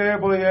broken up there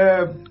by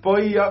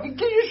you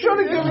should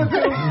have given it to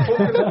him!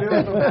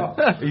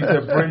 He's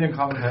a brilliant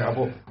commentator,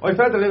 but I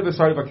felt a little bit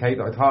sorry about Kate.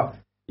 I thought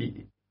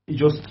he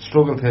just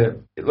struggled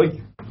to,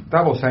 like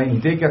Davo was saying, he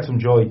did get some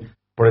joy,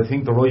 but I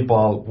think the right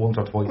ball once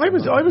or twice. I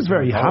was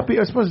very happy.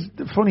 I suppose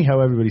funny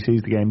how everybody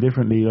sees the game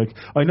differently. Like,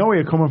 I know where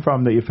you're coming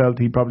from, that you felt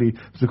he probably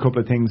there's a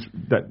couple of things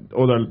that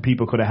other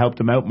people could have helped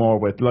him out more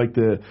with, like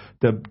the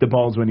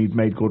balls when he'd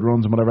made good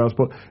runs and whatever else.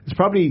 But it's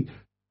probably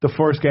the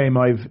first game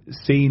I've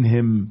seen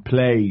him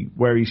play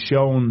where he's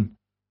shown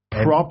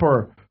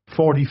proper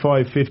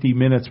 45-50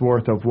 minutes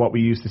worth of what we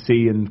used to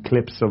see in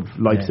clips of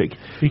Leipzig.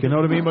 You know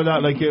what I mean by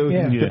that? Like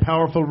the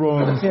powerful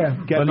runs,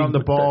 getting on the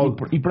ball.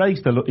 He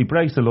breaks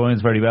the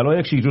lines very well.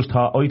 I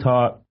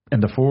thought in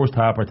the first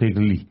half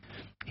particularly,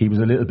 he was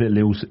a little bit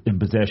loose in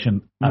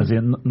possession, as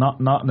in not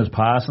in his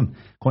passing,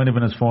 kind of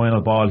in his final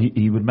ball.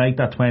 He would make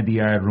that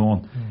 20-yard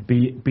run,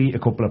 beat a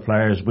couple of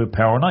players with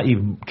power, not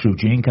even through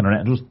jinking or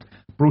anything, just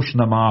brushing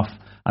them off.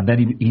 And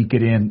then he'd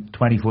get in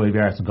 25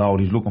 yards and goal.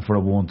 He's looking for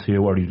a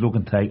 1-2, or he's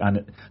looking to take.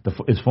 And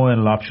his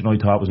final option, I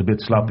thought, was a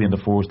bit sloppy in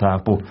the first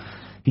half. But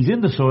he's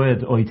in the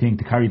side, I think,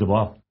 to carry the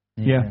ball.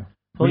 Yeah.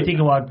 So I think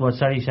what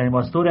Sarri's saying,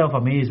 what stood out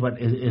for me is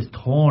his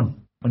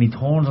turn. When he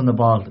turns on the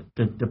ball,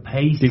 the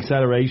pace, the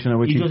acceleration at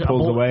which he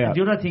pulls away at.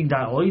 The other thing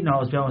that I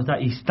noticed is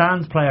that he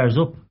stands players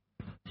up.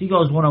 So he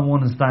goes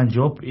one-on-one and stands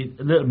you up.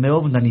 A little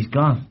move and then he's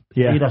gone.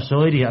 Yeah. Either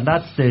side, and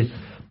that's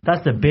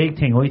the big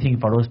thing I think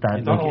for us. That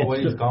you don't know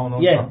where he's going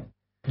on. Yeah.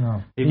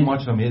 No. Even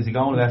watching him, is he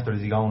going left or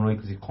is he going right?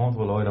 Because he's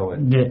comfortable either way.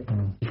 Yeah,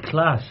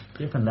 class,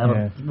 different level.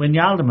 Yeah. When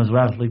Yaldum as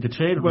well, like the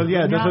trade. Well,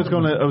 yeah, that's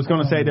what I was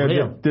going to say there.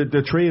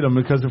 The three of them,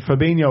 because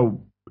Fabinho,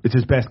 it's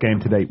his best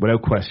game to date,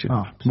 without question.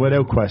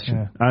 Without question.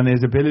 Yeah. And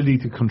his ability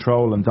to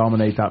control and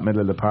dominate that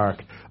middle of the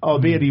park.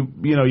 Albeit,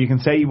 you can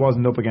say he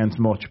wasn't up against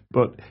much,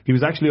 but he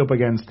was actually up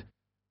against,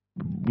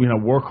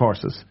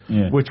 workhorses,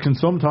 which can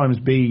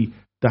sometimes be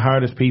the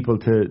hardest people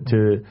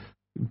to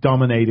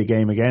dominate a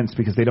game against,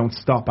 because they don't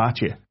stop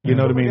at you. You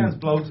know what I mean? Against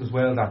blokes as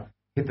well that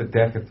hit the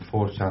deck at the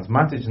first chance.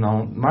 Matic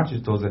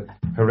does it.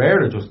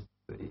 Herrera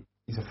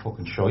he's a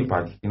fucking shy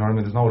bag. You know what I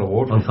mean? There's no other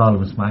word for him. I called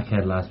him a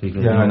smackhead last week.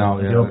 I know.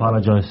 I do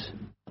apologise.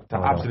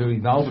 Absolutely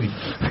nobody.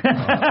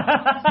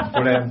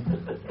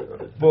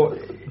 But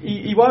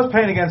he was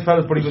playing against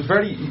fellas, but he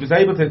was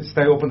able to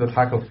stay up in the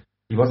tackle.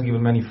 He wasn't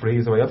giving many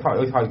frees away. I thought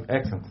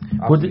excellent.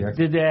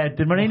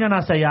 Did Mourinho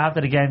not say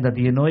after the game that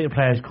the United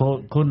players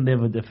couldn't live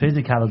with the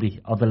physicality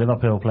of the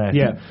Liverpool players?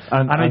 Yeah,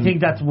 and I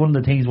think that's one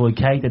of the things why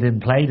Keita didn't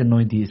play the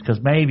 90s,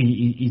 because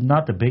maybe he's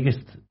not the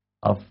biggest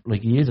of,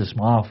 like, he is a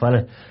small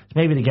fella.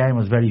 Maybe the game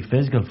was very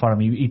physical for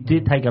him. He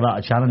did take a lot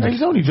of challenges. And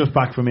he's only just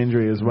back from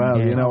injury as well,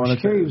 you know. I'm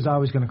sure he was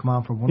always going to come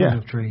on for one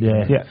of the three.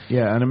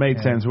 Yeah, and it made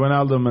sense.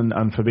 Wijnaldum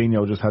and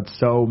Fabinho just had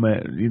so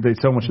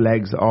much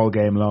legs all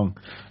game long,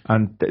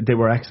 and they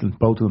were excellent,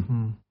 both of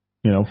them.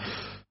 You know.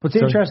 But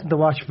it's interesting to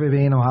watch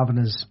Fabinho having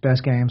his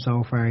best game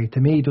so far. To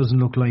me, he doesn't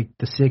look like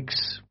the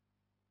 6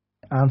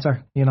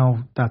 answer,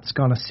 that's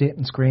going to sit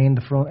and screen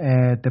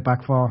the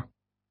back four.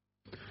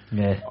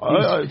 Yeah,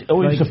 I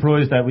was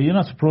surprised that. Were you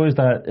not surprised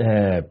that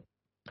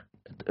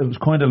it was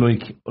kind of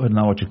like, I don't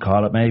know what you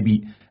call it,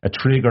 maybe a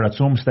trigger at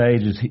some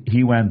stages?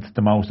 He went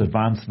the most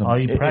advanced.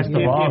 He pressed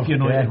the ball. If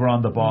United were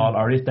on the ball,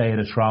 or if they had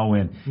a throw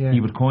in,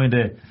 he would kind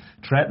of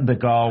threaten to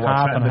go,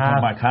 threaten to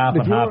come back half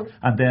and half,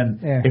 and then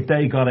if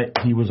they got it,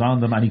 he was on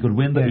them and he could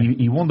win.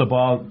 He won the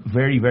ball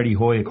very, very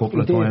high a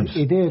couple of times.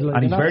 He did,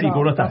 and he's very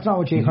good at that. That's not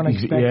what you can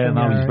expect.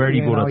 He's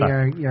very good at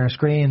that. Your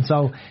screen.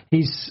 So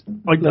he's.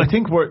 I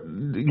think we're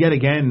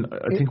getting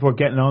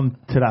on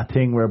to that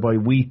thing whereby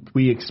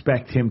we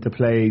expect him to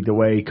play the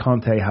way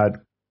Conte had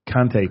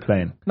Kante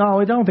playing. No,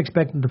 I don't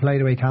expect him to play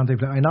the way Kante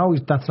play. I know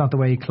that's not the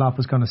way Klopp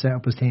is going to set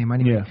up his team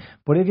anyway. Yeah.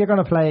 But if you're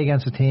going to play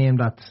against a team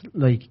that's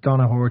like going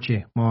to hurt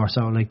you more,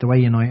 so like the way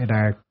United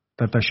are,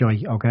 that they're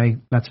shy, okay,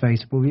 let's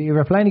face it. But if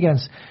you're playing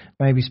against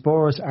maybe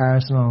Spurs,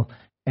 Arsenal,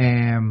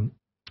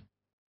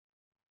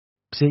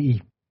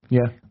 City,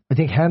 I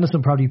think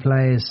Henderson probably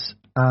plays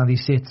and he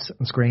sits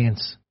and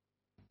screens.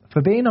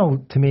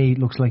 Fabinho, to me,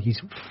 looks like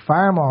he's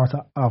far more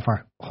to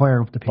offer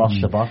higher up the pitch.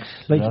 Box to box.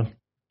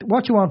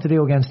 What you want to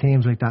do against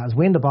teams like that is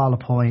win the ball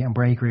up high and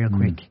break real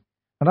quick.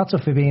 And that's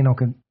what Fabinho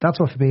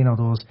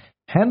does.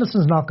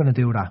 Henderson's not going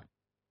to do that.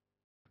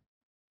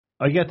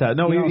 I get that.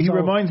 No, he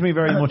reminds me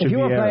very much of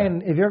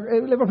Vieira.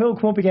 If Liverpool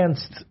come up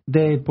against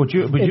the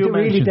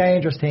really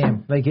dangerous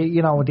team, like,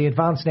 with the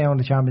advance now in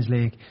the Champions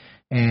League,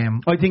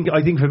 I think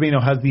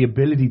Fabinho has the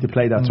ability to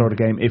play that sort of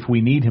game if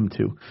we need him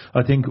to.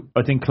 I think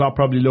Klopp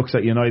probably looks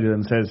at United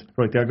and says,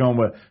 right, they're going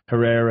with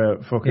Herrera,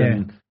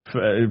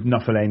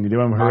 not Fellaini, they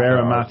went with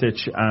Herrera,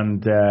 Matic,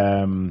 and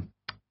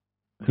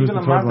who's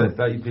the third one?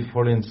 That you could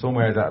put in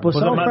somewhere that. But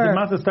did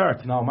Matic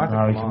start? No,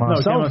 Matic.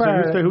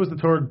 Who was the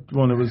third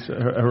one? It was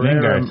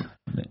Herrera.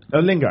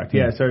 Lingard.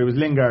 Yeah, sorry, it was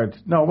Lingard.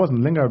 No, it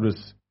wasn't. Lingard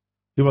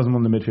he wasn't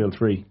one of the midfield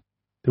three.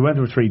 They went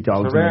with 3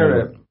 dogs.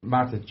 Herrera,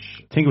 Matic.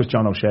 I think it was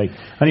John O'Shea.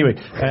 Anyway,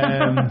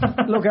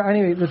 look.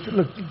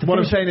 What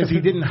I'm saying is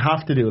he didn't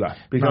have to do that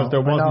because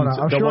there wasn't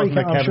a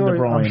Kevin De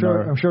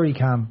Bruyne. I'm sure he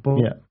can.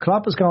 But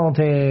Klopp is going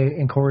to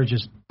encourage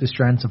the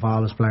strengths of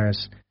all his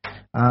players.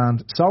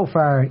 And so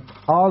far,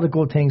 all the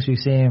good things we've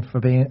seen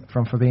from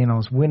Fabinho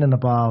is winning the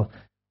ball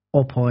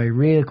up high,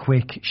 real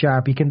quick,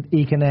 sharp. He can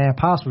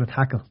pass with a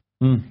tackle.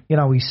 You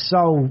know, he's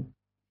so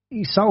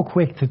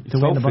quick to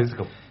win the ball.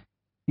 Physical.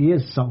 He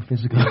is so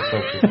physical.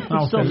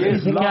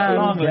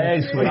 Long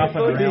legs.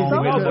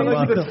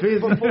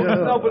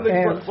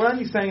 What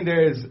I'm saying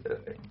there is,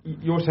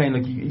 you're saying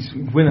like he's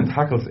winning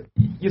tackles.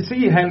 You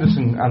see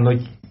Henderson and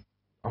like,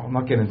 I'm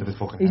not getting into this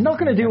fucking. He's not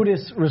going to do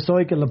this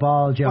recycle the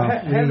ball job.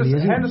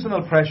 Henderson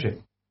will pressure,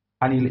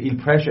 and he'll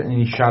pressure and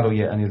he'll shadow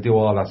you, and he'll do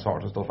all that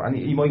sort of stuff. And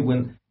he might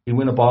win. He'll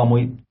win a ball,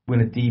 might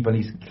win it deep, and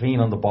he's clean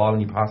on the ball,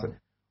 and he pass it.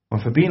 When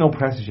Fabinho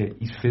presses you,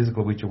 he's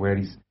physical with you, where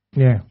he's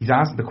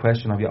asking the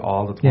question of you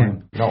all the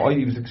time. You know,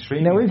 he was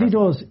extremely. Now,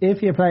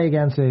 if you play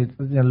against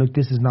look,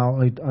 this is not.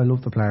 I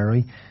love the player,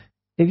 right?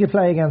 If you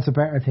play against a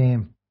better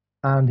team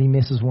and he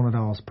misses one of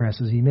those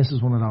presses, he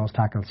misses one of those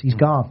tackles, he's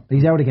gone.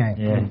 He's out of the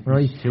game,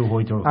 right? Too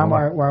high to and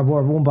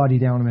we're one body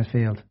down in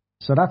midfield.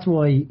 So that's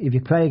why if you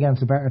play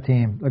against a better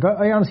team, like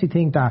I honestly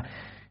think that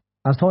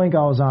as time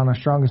goes on, our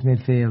strongest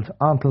midfield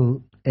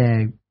until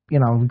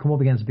we come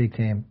up against a big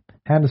team,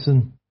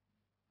 Henderson,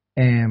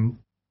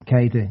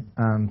 Keita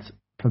and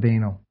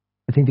Fabinho,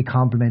 I think they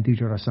complement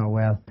each other so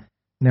well.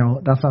 Now,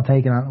 that's not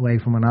taking that away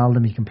from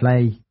Ronaldo. He can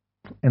play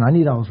in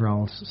any of those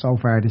roles. So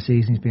far this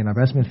season, he's been our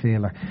best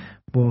midfielder.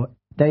 But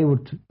they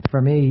would,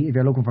 for me, if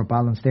you're looking for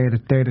balance, they're the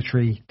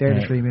three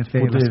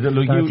midfielders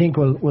that I think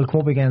will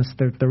come up against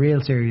the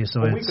real serious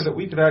sides.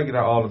 We could argue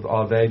that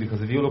all day,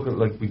 because if you look at,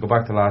 like, we go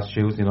back to last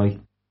Tuesday night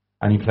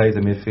and he plays a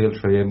midfield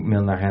three,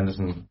 Milner,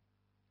 Henderson,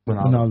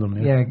 Ronaldo, and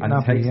he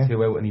takes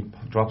 2 out and he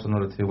drops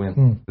another 2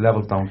 in.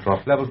 Levels don't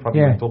drop. Levels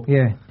probably went up.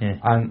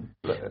 And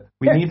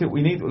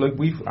we need like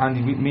me,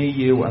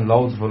 you, and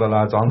loads of other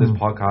lads on this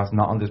podcast,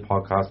 not on this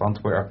podcast, on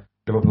Twitter,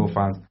 Liverpool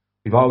fans.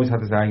 We've always had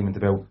this argument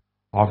about,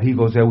 if he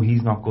goes out,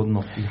 he's not good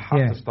enough. We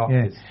have to stop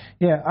this.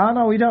 Yeah, I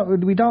know we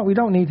don't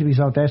need to be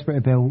so desperate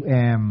about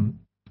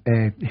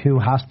who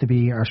has to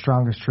be our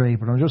strongest three.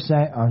 But I'm just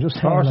saying, it's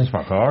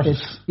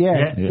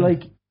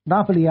like.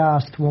 Napoli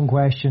asked one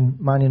question,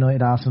 Man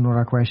United asked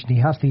another question.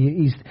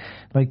 He's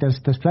like,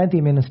 there's plenty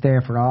of minutes there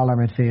for all our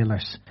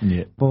midfielders.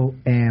 Yeah. But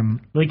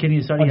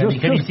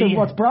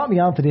what's brought me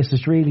onto this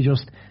is really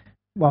just,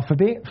 well,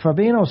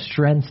 Fabinho's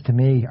strengths to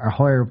me are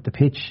higher up the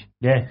pitch.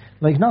 Yeah.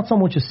 Like, not so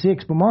much a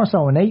 6, but more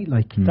so an 8.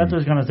 Like that's what I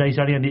was going to say,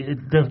 sorry. And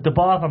the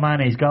ball for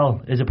Mane's goal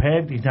is a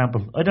perfect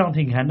example. I don't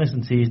think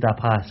Henderson sees that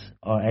pass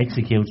or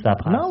executes that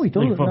pass. No, he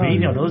doesn't. Like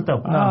Fabinho does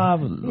though.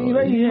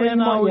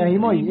 He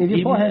might. If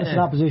you put Henderson in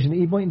that position,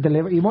 he mightn't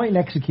deliver. He mightn't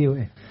execute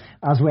it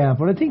as well.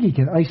 But I think he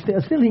can. I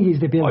still think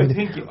he's the ability.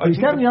 He's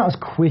definitely not as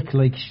quick.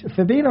 Like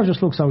Fabinho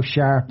just looks so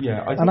sharp.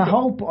 Yeah. I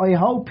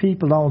hope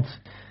people don't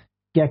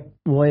get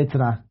wide to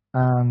that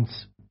and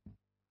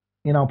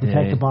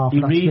protect the ball. He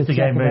reads the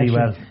game very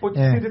well. But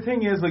see, the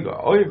thing is, like,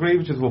 I agree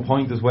with you to a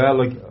point as well.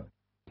 Like,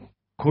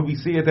 could we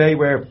see a day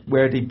where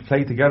they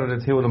play together, the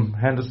two of them,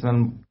 Henderson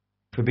and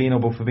Fabinho,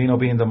 but Fabinho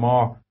being the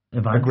more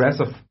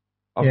aggressive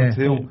of the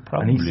two,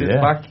 and he sits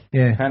back.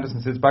 Yeah.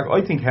 Henderson sits back.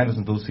 I think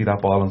Henderson does see that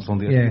ball on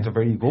Sunday. I think it's a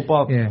very good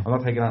ball. I'm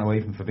not taking that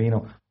away from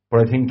Fabinho,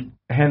 but I think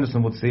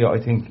Henderson would see it. I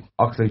think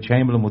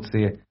Oxlade-Chamberlain would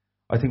see it.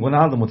 I think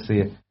Wijnaldum would see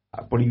it.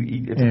 But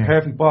it's a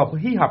perfect ball.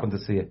 But he happened to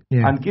see it,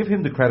 and give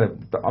him the credit.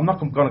 I'm not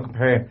going to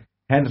compare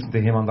Henderson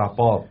to him on that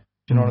ball.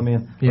 Do you know what I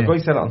mean? Like I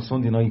said it on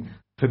Sunday night,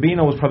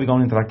 Fabinho was probably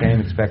going into that game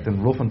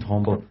expecting rough and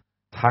tumble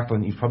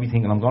tackling. He's probably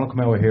thinking, I'm going to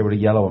come out here with a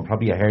yellow and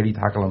probably a hardy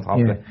tackle on top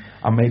of it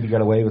and maybe get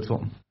away with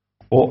something.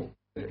 But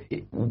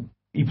he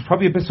was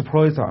probably a bit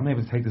surprised that I'm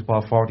able to take this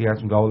ball 40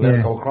 yards from goal, let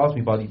it go across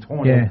my body,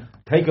 turn it,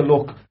 take a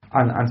look,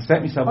 and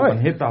set myself up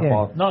and hit that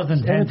ball. Not as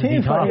intensity.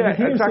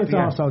 Exactly.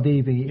 So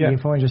deep, you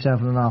find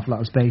yourself in an awful lot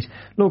of space.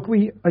 Look,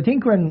 I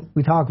think when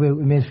we talk about a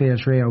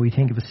midfield trio, we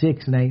think of a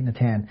 6, an 8 and a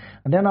 10.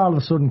 And then all of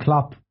a sudden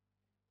Klopp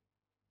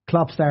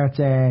starts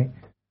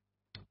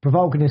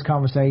provoking this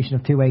conversation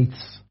of 2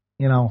 8s,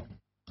 or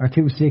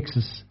 2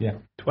 6s. Yeah,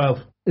 12.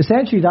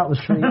 Essentially, that was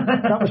 3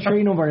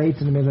 number 8s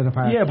in the middle of the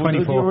park. Yeah,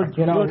 24.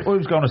 I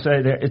was going to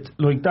say there, it's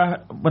like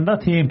that when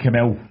that team came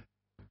out.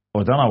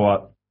 I don't know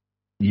what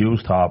you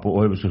thought, but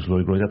I was just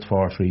like, right, that's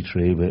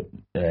 4-3-3 with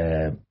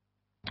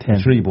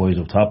 3 boys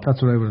up top.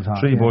 That's what I would have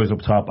thought. 3 boys up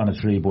top and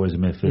 3 boys in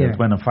midfield. Yeah.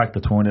 When in fact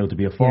it turned out to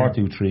be a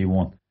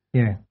 4-2-3-1.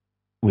 Yeah.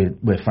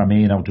 With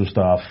Firmino just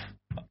off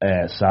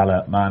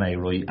Salah, Mane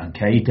right, and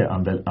Keita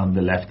on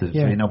the left of the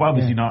three. Now,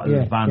 obviously not in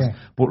advance,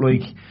 but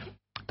like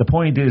the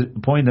point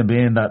in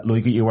being that,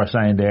 like you were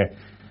saying there,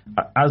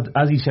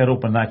 as he set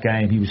up in that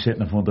game, he was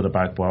sitting in front of the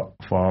back for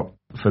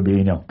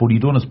Fabinho, but he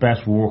done his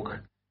best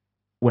work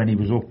when he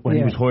was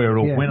higher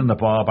up, winning the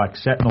ball back,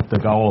 setting up the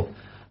goal,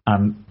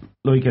 and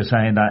like you're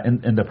saying that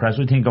in the press,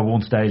 I think at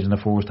one stage in the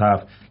first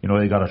half, you know,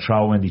 they got a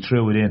throw in, he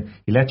threw it in,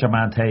 he let your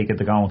man take it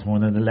to go into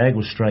one, and the leg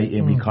was straight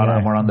in, he caught it,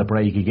 and we're on the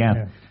break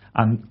again.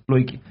 And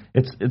like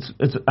it's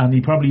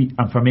and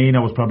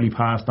Firmino was probably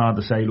passed on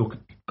to say, look,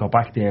 go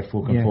back there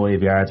fucking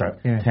 5 yards or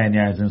 10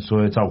 yards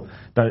inside. So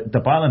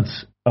the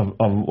balance of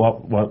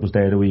what was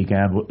there the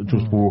weekend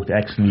just worked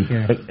excellently.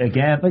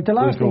 Again, like the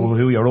last thing,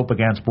 who you're up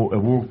against, but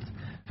it worked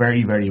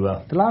very, very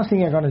well. The last thing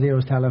you're going to do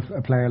is tell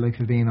a player like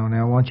Fabinho,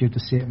 now I want you to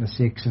sit in the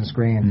 6 and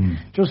screen.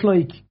 Just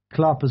like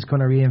Klopp has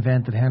kind of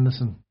reinvented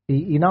Henderson.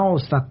 He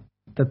knows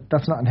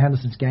that's not in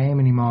Henderson's game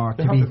anymore.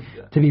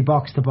 To be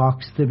box to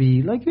box, to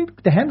be like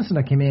the Henderson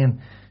that came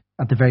in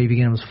at the very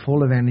beginning was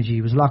full of energy.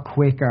 He was a lot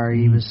quicker.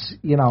 He was,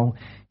 you know,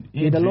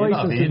 he had the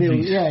license to do.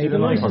 Yeah, he had the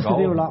license to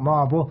do a lot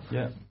more. But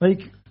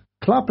like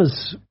Klopp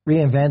has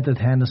reinvented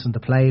Henderson to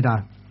play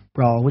that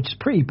role, which is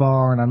pretty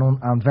boring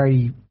and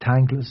very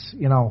thankless.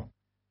 You know.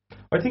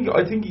 I think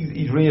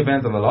he's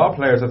reinvented a lot of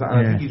players, and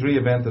I think he's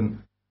reinventing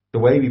the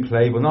way we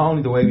play, but not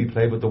only the way we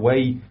play, but the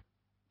way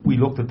we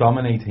look to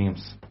dominate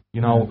teams.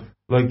 You know,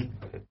 like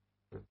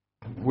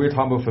we're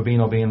talking about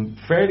Fabinho being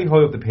fairly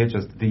high up the pitch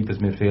as the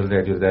deepest midfielder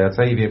there the other day. I'd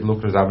say if you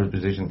looked at his average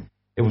position,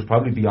 it was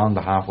probably beyond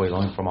the halfway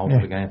line for most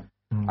of the game.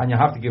 And you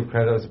have to give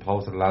credit as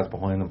opposed to the lads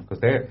behind him, because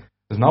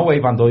there's no way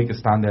Van Dijk is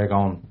standing there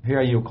going,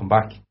 here you come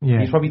back.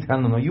 He's probably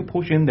telling them, no, you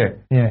push in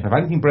there. If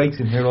anything breaks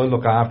in here, I'll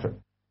look after it.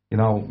 You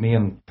know, me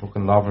and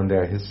fucking Lovren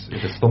there, his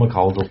stomach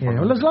holds up.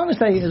 Yeah, well, as long as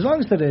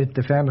the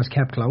defenders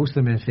kept close to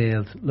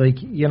midfield, like,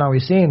 you know,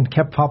 you're seeing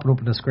kept popping up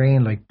on the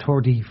screen, like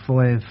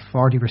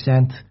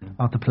 35-40%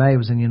 of the play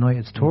was in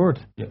United's third.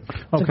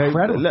 Okay,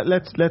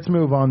 let's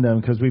move on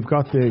then, because we've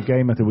got the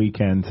game at the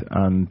weekend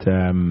and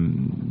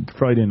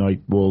Friday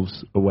night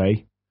Wolves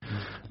away.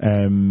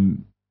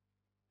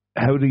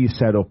 How do you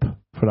set up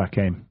for that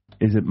game?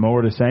 Is it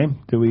more the same?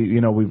 Do we, you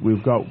know,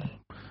 we've got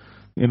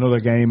another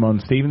game on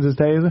Stevens'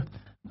 day, is it?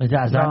 As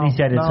Andy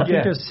said,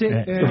 it's a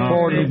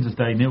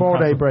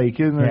 4-day break,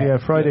 isn't it? Yeah,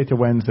 Friday to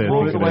Wednesday.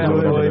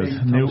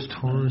 Wednesday's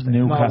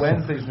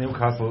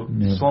Newcastle,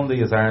 Sunday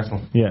is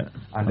Arsenal. Yeah,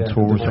 and the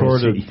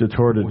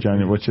 3rd of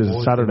January, which is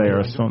a Saturday or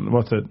a Sunday.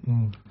 What's it?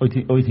 I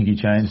think he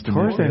changed to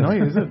Thursday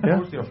night, is it? Yeah.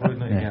 Thursday or Friday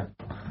night, yeah.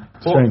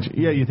 Strange.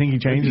 Yeah, you think he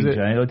changes it?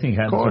 I think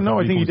Henderson. No,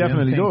 I think he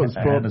definitely does.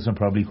 Henderson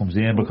probably comes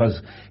in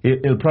because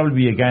it'll probably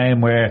be a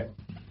game where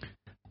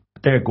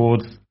they're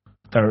good.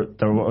 I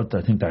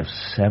think they're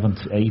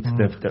 7th, 8th.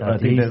 I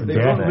think they've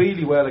done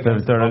really well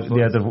against the top sides.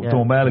 Yeah, they've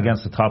done well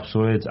against the top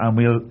sides, and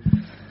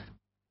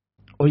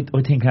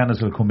I think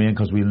Henderson will come in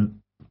because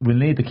we'll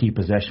need to keep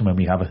possession when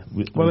we have it.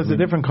 It's a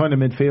different kind of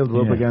midfield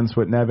we're up against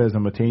with Neves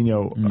and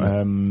Coutinho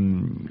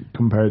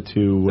compared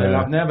to. They'll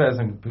have Neves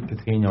and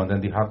Coutinho, and then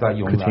they have that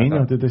young Coutinho.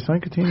 lad. Did they sign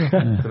Coutinho?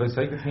 Did I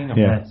say Coutinho?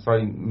 Yeah.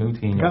 Sorry,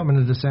 Moutinho. Got him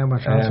in the December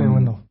transfer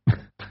window.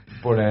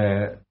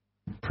 But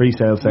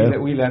pre-sale sale.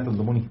 We lent them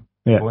the money.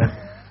 Yeah.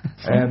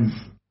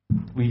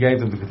 We gave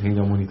them the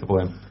Coutinho money to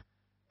buy him.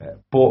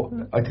 But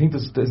I think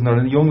there's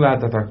another young lad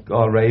that they're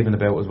all raving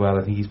about as well.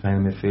 I think he's playing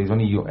in midfield. He's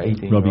only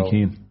 18. Robbie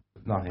Keane.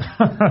 Not him.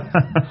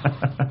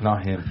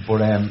 Not him.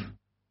 But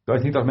I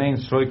think their main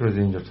striker is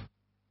injured.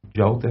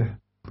 Jota,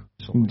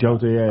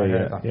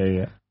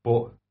 yeah.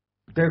 But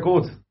they're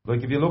good.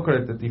 Like if you look at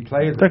it, they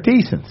play. They're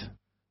decent.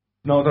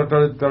 No,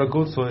 they're a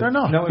good side. They're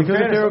not. No, because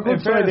if they're a good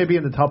side, they'd be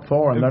in the top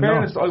 4, and they're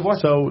fairness,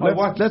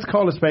 not. Let's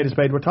call a spade a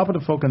spade. We're top of the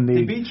fucking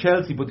league. They beat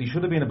Chelsea, but they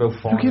should have been about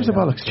 4. Who gives a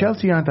bollocks?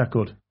 Chelsea aren't that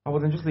good. Oh, well,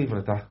 then just leave it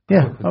at that.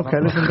 Yeah, okay,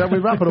 listen, we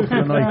wrap it up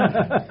for the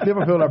night.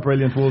 Liverpool are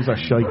brilliant, Wolves are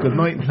shite. Good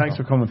night and thanks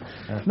for coming.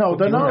 No,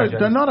 they're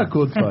not a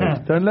good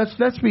side.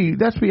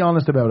 Let's be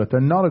honest about it. They're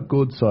not a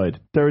good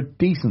side. They're a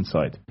decent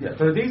side. Yeah,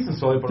 they're a decent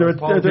side, but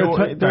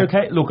they're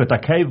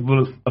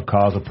capable of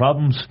causing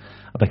problems.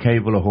 They're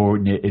capable of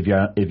hurting you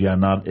if you're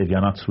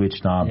not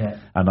switched on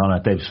and on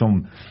it. They've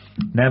some.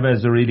 Neves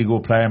is a really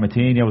good player.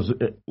 Coutinho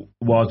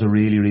was a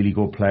really, really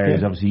good player.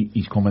 Obviously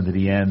he's coming to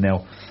the end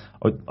now.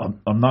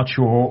 I'm not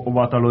sure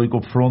what they're like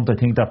up front. I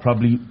think they're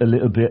probably a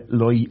little bit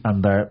light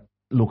and they're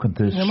looking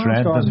to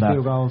strengthen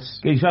that.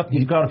 He's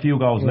got a few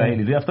goals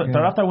lately.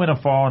 They're after winning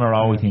 4 in a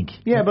row, I think.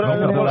 Yeah, but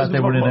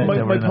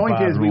my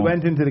point is, we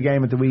went into the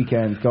game at the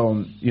weekend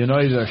going,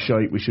 United are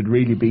shite, we should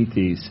really beat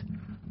these.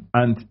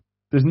 And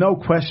there's no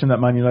question that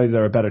Man United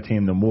are a better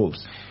team than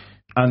Wolves.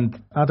 And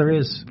there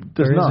is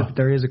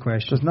a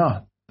question. There's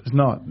not.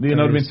 You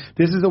know what I mean?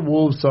 This is a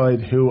Wolves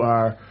side who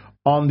are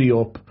on the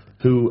up,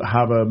 who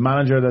have a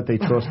manager that they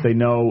trust, they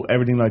know,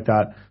 everything like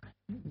that.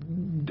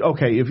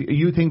 Okay, if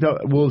you think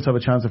that Wolves have a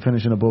chance of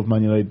finishing above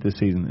Man United this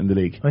season in the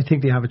league? I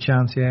think they have a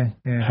chance, yeah.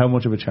 How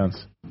much of a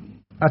chance?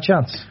 A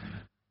chance.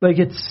 Like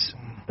it's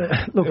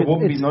look, It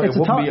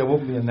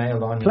wouldn't be a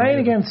nailed on. Playing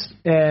against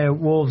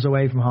Wolves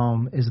away from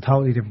home is a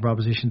totally different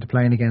proposition to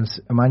playing against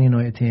a Man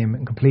United team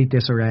in complete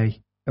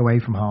disarray away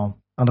from home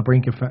on the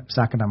brink of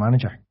sacking their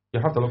manager. You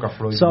have to look at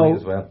Friday night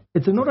as well.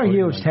 It's another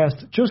huge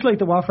test. Just like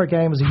the Watford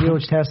game is a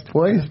huge test.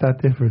 Why is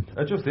that different?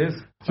 It just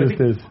is. I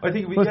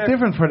think it's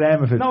different for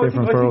them if it's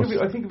different for us.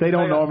 They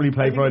don't normally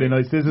play Friday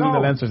nights. This isn't the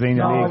Leinster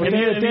Senior League.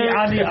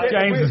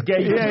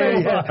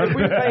 If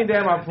we're playing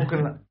them at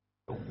fucking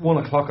 1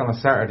 o'clock on a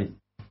Saturday,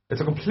 it's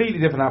a completely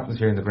different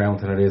atmosphere in the ground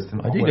than it is.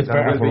 I think it's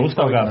better for us,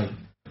 though, Gavin.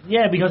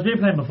 Yeah, because we're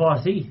playing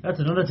before sea. That's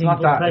another thing.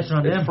 Not that.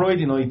 On it's them.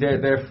 Friday night.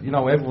 They're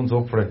everyone's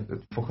up for it.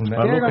 It's fucking.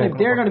 They're going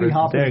to be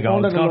hopping. There you go.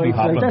 It's going to be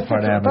hopping for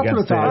them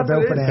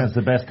against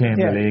the best team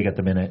in the league at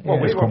the minute.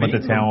 It's coming to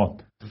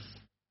town.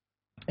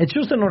 It's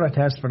just another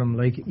test for them.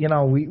 Like, you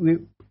know, we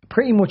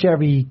pretty much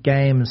every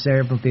game is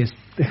served with this.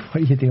 What are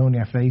you doing on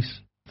your face?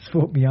 It's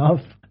put me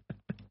off.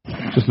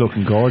 Just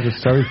looking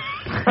gorgeous. Sorry.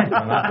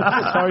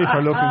 Sorry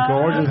for looking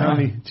gorgeous,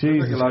 honey.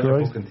 Jesus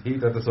Christ. Fucking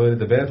teeth at the side of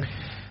the bed.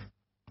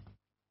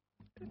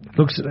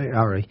 Looks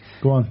alright.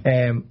 Go on.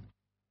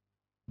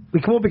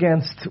 We come up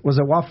against, was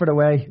it Watford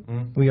away?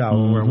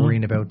 We're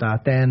worrying about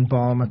that. Then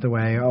Bournemouth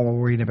away. We're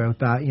worrying about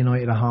that.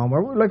 United at home.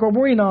 We're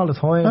worrying all the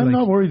time. I'm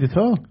not worried at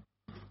all.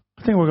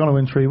 I think we're going to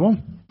win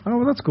 3-1. Oh,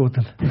 well, that's good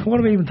then. What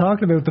are we even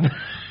talking about then?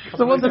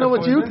 I want to know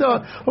what you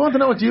thought. I want to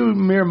know what you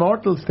mere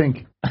mortals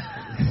think.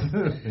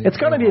 It's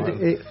going to be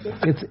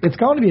it's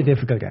going to be a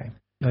difficult game.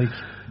 Like,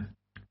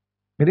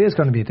 it is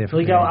going to be a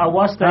difficult game. At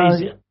what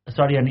stage?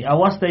 Sorry, Andy. At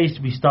what stage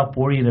do we stop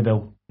worrying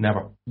about?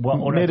 Never.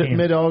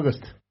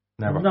 Mid-August.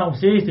 Never. No,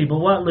 seriously. But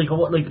what?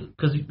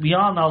 Because we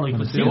all know, like,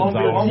 you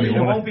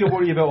won't be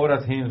worried about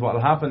other teams. What'll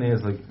happen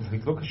is, like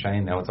look at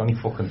Shane now. It's only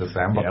fucking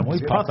December. Yeah,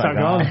 pots are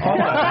gone.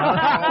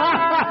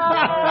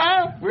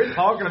 We're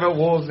talking about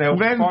Wolves now.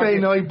 Wednesday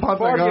night,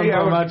 pots are gone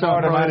for a match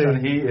on Friday.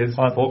 And he is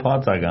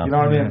pots are gone. You know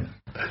what I mean?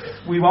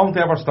 We won't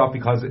ever stop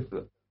because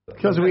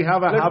we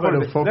have a habit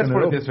of fucking it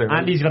up. This way, right?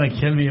 Andy's going to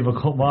kill me if I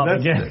come off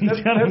again.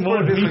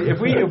 If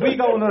we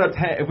go another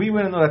 10, if we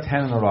win another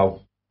 10 in a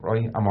row,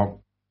 right, and we're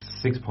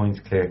 6 points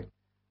clear,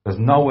 there's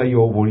no way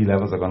your worry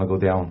levels are going to go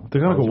down.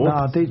 They're going to go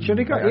up.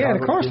 Yeah,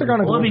 of course they're going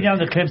to go up. We'll be down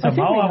the cliffs of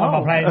Moa when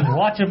we're playing,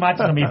 watching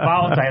matches on my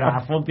phone, saying,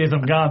 fuck this,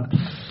 I'm gone.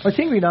 I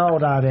think we know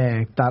that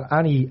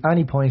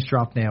any points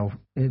drop now,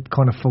 it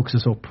kind of fucks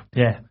us up.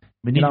 Yeah,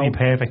 we need to be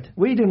perfect.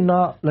 We do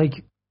not,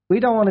 we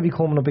don't want to be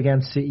coming up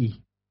against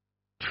City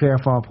 3 or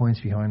 4 points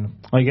behind them.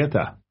 I get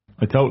that.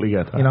 I totally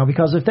get that. You know,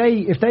 because if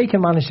they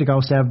can manage to go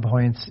 7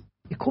 points,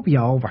 it could be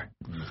over.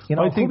 You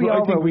know, I think we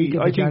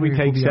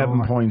take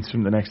 7 points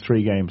from the next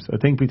 3 games. I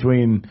think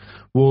between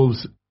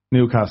Wolves,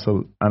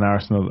 Newcastle and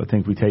Arsenal, I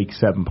think we take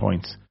 7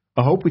 points.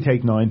 I hope we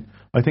take 9.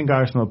 I think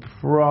Arsenal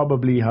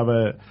probably have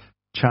a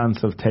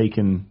chance of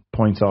taking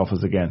points off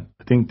us again.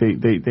 I think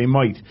they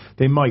might.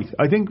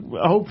 I think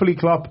hopefully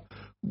Klopp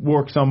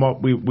works on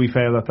what we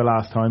failed at the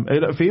last time.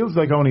 It feels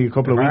like only a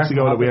couple of weeks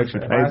ago that we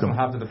actually played them.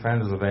 Have the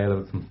defenders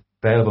available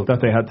that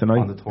they had tonight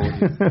on the tour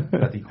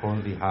that they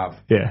currently have.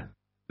 Yeah.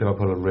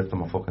 Liverpool will rip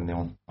them a fucking new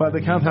one. But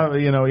they can't have,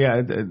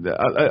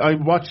 I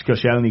watched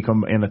Koscielny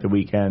come in at the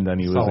weekend and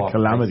he was a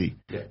calamity.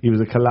 Yeah. He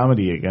was a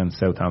calamity against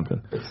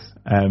Southampton.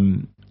 I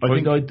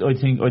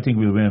think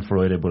we'll win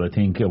Friday, but I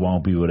think it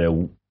won't be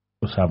without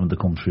us having to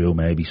come through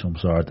maybe some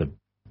sort of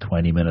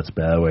 20 minute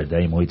spell where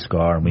they might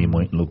score and we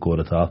mightn't look good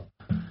at all.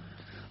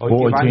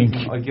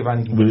 I'd give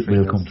anything for 3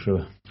 we'll wins. come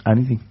through.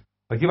 Anything?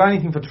 I'd give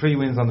anything for 3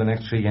 wins on the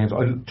next 3 games.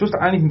 Just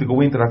anything to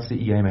go into that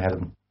City game ahead of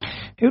them.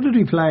 Who did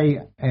we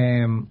play?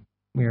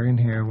 We were in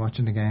here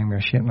watching the game. We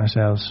were shitting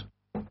ourselves.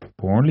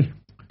 Burnley,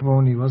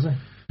 was it?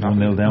 1-0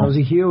 down. There was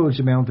a huge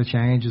amount of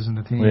changes in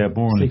the team. Yeah,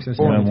 Burnley.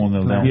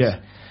 1-0 down. Yeah.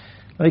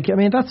 I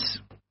mean, that's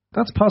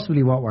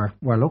possibly what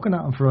we're looking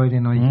at on Friday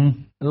night.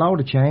 A load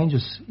of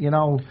changes, you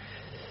know.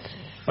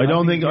 I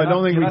don't think we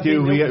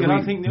do.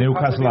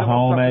 Newcastle at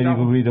home maybe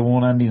will be the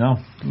one, Andy. No.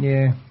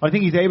 Yeah. I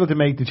think he's able to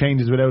make the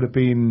changes without it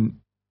being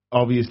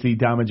obviously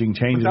damaging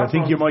changes. I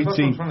think you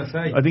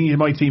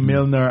might see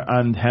Milner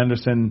and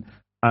Henderson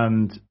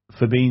and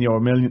Fabinho, or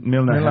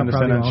Milner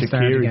Henderson and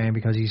Shaqiri game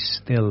because he's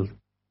still,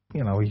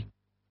 he's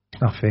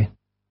not fit.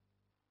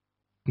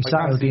 He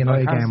sat out the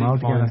United game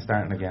altogether.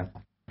 Starting again.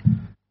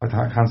 I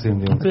can't see him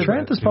doing it.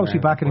 Trent is supposed to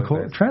be back in the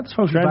court. Trent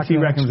he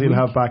reckons he'll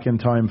have back in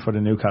time for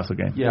the Newcastle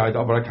game. Yeah,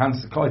 but I can't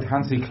see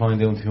Klein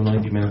doing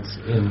 290 minutes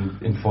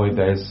in 5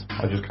 days.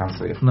 I just can't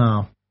see it.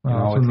 No.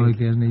 I think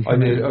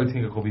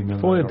it could be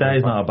Milner. 5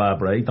 days not a bad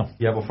break though.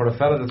 Yeah, but for a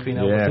fella that's been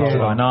out for so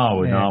long,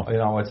 I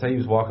know. I'd say he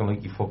was walking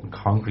like he fucking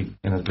concrete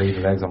in his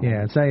bleeding legs.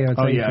 Yeah, I'd say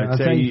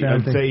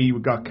he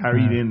got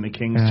carried in the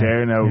King's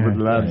chair now with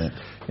the lads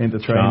into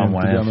training. To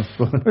be honest,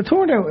 it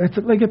turned out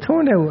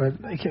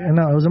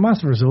it was a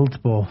massive result,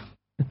 but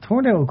it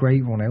turned out a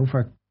great run out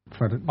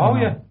for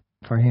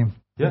him.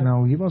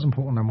 Yeah. He wasn't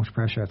putting under much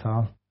pressure at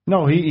all.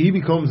 No, he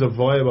becomes a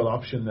viable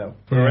option now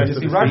for the rest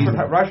of the season.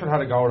 Rashford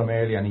had a go at him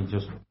early and he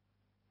just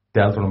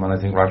dealt with him, and I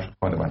think Rashford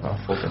kind of went,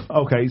 fuck it.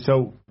 Okay,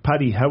 so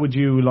Paddy, how would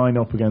you line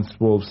up against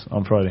Wolves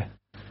on Friday?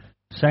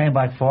 Same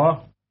back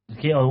 4,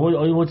 Okay, I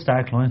would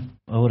start Klein.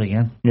 I would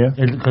again. Yeah.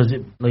 Because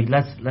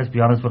let's be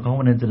honest, we're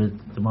coming into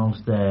the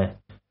most the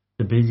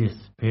busiest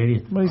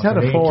period. Well, he's had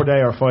a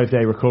 4-day or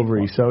 5-day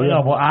recovery, so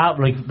yeah. But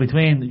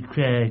between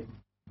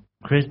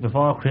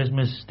before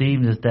Christmas,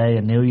 Stephen's Day,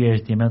 and New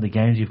Year's, the amount of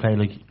games you play,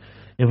 like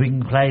if we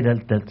can play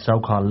the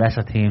so-called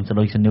lesser teams, the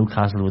likes of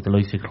Newcastle with the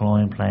likes of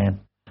Klein playing.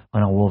 I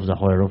know Wolves are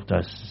higher up,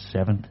 they're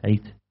 7th,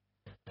 8th.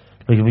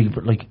 Like if we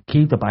could,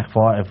 keep the back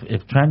four.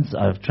 If Trent's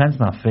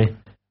not fit,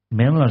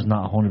 Milner's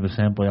not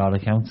 100% by all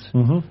accounts.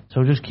 Mm-hmm.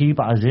 So just keep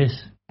it as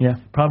is. Yeah.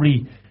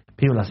 Probably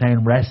people are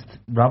saying rest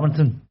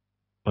Robinson.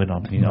 I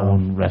don't think I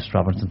wouldn't rest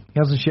Robinson. He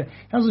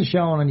hasn't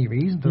shown any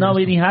reason to. No,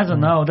 he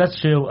hasn't. No,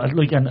 that's true.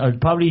 And I'd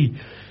probably,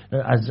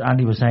 as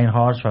Andy was saying,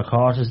 horse for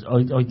courses.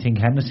 I think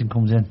Henderson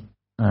comes in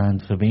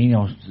and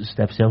Fabinho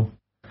steps out,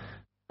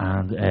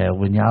 and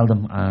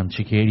Wijnaldum and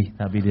Shaqiri.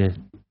 That'd be the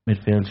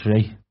midfield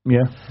three.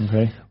 Yeah.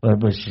 Okay. Well,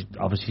 but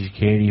obviously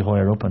Shaqiri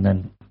higher up, and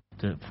then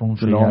the front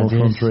three. The normal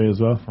front three as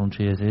well. Front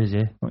three as is,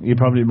 yeah. You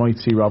probably might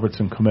see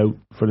Robertson come out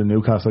for the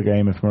Newcastle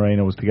game if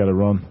Moreno was to get a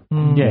run.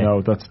 Yeah. You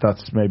know,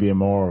 that's maybe a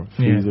more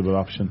feasible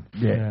option.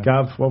 Yeah.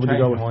 Gav, what would you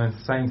go with?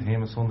 Same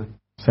team as Sunday.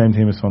 Same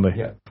team as Sunday.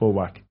 Yeah. Full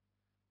whack.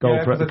 Go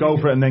for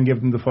it and then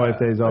give them the 5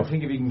 days off. I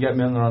think if you can get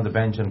Milner on the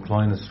bench and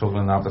Klein is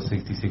struggling after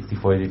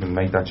 60-65, you can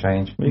make that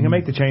change. You can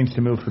make the change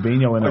to move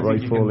Fabinho in at right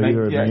full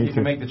either. Yeah, you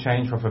can make the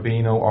change for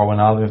Fabinho or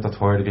Wijnaldum if they're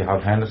tired if you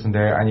have Henderson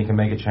there, and you can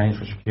make a change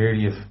for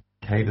Shaqiri if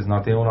Kate is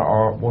not doing it,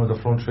 or one of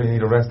the front three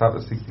need a rest after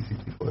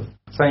 60-65.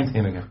 Same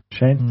team again.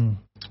 Shane?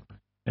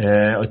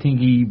 I think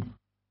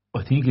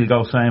he'll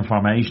go same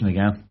formation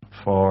again,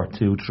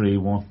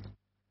 4-2-3-1.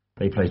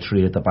 They play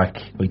 3 at the back,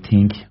 I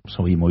think,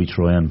 so he might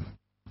try and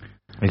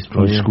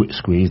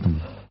squeeze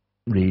them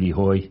really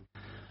high.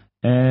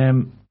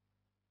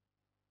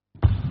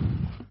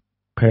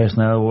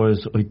 Personnel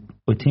wise,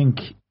 I think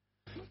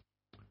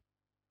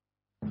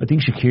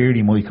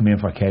Shaqiri might come in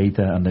for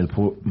Keita and they'll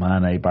put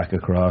Mane back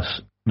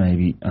across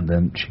maybe, and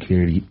then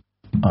Shaqiri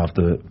off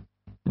the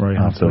right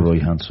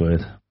hand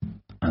side,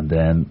 and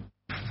then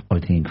I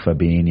think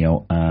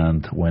Fabinho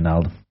and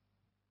Wijnaldum.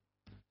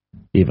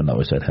 Even though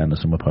I said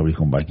Henderson will probably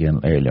come back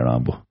in earlier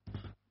on, but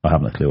I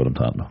haven't a clue what I'm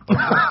talking about.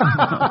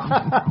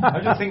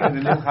 I'm just thinking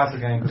the Newcastle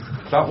game,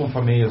 that one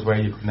for me is where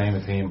you could name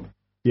a team.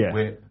 Yeah,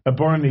 a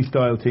Burnley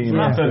style team.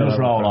 He's just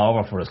roll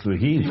over for us. With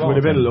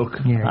a bit of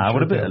luck.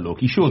 With a bit of luck.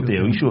 He should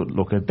do. He should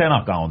look. They're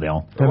not going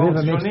down.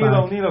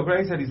 Neil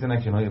Gray said he's the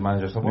next United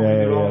manager. So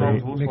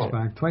mixed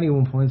bag.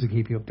 21 points will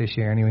keep you up this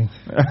year anyway.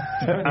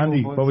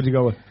 Andy, what would you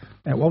go with?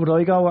 What would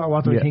I go with?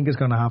 What do I think is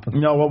going to happen?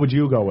 No, what would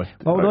you go with?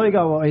 What would I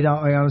go with?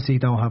 I honestly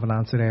don't have an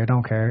answer there. I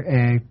don't care.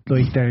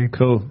 They're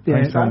cool.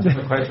 Yeah, thanks,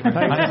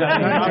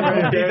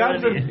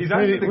 He's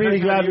really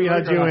glad we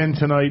had you in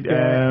tonight.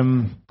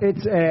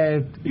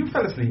 You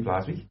fell asleep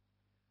last week.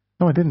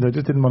 No, I didn't. I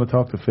just didn't want to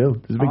talk to Phil.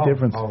 There's a big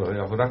difference.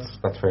 Well,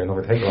 that's fair enough.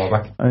 I take it all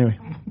back. Anyway,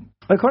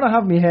 I kind of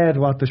have in my head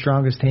what the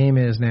strongest team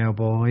is now,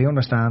 but I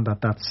understand that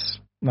that's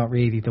not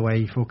really the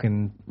way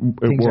fucking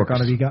things are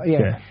going to be.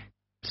 Yeah.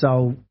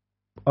 So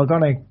I'm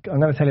gonna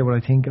tell you what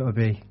I think it'll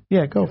be.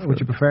 Yeah, go for it. Would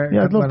you prefer?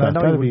 Yeah, I'd love that.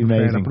 That'd be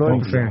amazing.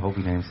 I hope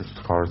he names the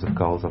scores of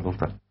goals. I'd love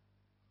that.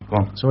 Go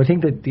on. So I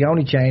think that the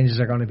only changes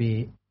are going to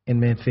be in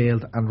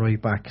midfield and right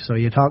back. So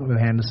you're talking about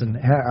Henderson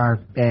or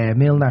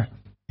Milner.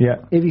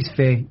 Yeah. If he's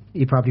fit,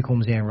 he probably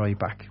comes in right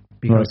back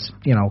because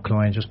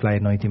Klein just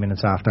played 90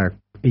 minutes after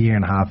a year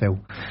and a half out.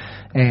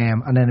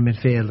 And then in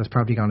midfield, there's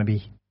probably going to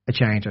be a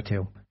change or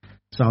two.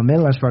 So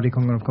Milner's probably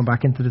going to come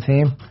back into the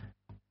team,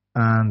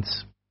 and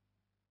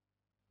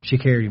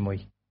Shaqiri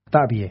might.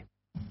 That'd be it.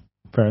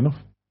 Fair enough.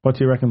 What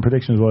do you reckon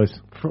predictions wise?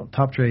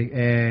 Top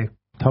three.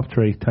 Top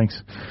three,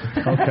 thanks.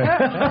 Okay.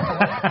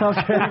 Top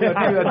three.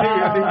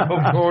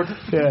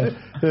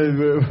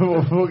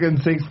 We're fucking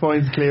 6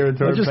 points clear in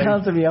third place. Just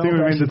answer me out.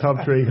 We're in the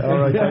top 3. All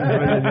right, thanks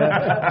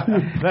a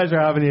million. Pleasure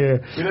having you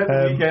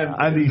here.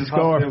 Andy,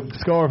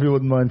 score if you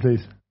wouldn't mind,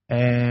 please.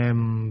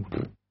 3-0.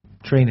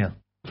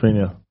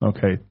 3-0.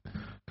 Okay.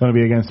 Going to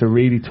be against a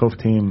really tough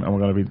team, and we're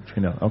going to be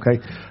 3-0.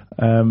 Okay.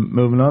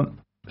 Moving on.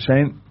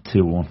 Shane?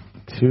 2-1.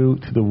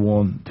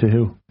 2-1. To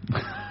who?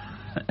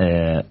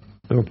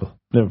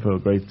 Liverpool,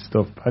 great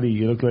stuff. Paddy,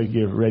 you look like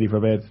you're ready for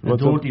bed.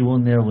 What's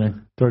 31-0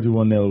 win.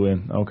 31-0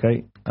 win,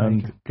 okay.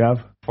 And Gav?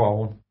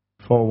 4-1.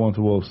 4-1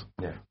 to Wolves.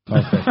 Yeah.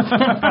 Okay.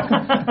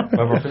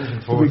 Well, we're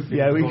finishing fourth.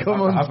 We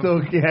come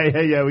unstuck.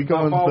 Yeah, we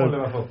come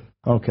unstuck.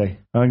 Okay,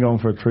 I'm going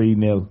for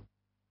 3-0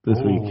 this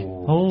week.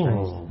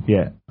 Oh.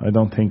 Yeah, I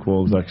don't think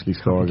Wolves actually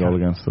score a goal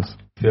against us.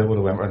 Phil would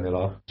have went around the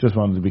law. Just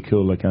wanted to be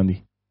cool like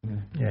Andy.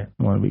 Yeah.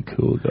 I want to be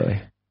cool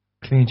guy.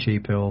 Clean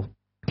sheet pool.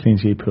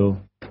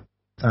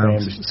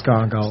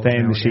 Score and goal. Stay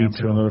in the sheets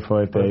for another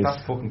 5 days.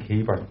 That fucking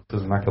keeper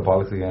doesn't knock the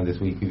bollocks again this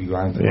week. He'll be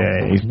grand.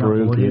 Yeah, he's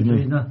brutal, isn't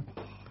he?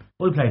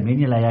 We played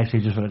Mignolet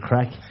actually just for the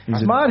crack.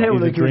 He's a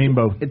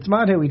dreamboat. It's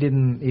mad how we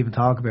didn't even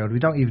talk about it. We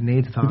don't even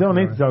need to talk about it. We don't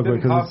need to talk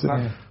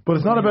about it. But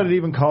it's not about it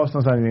even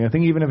costing us anything. I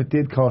think even if it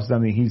did cost us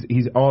anything,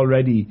 he's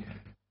already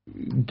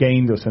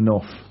gained us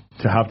enough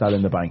to have that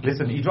in the bank.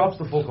 Listen, he drops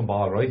the fucking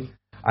ball, right?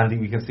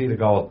 And we can see the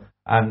goal.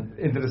 And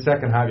into the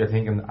second half, you're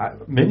thinking,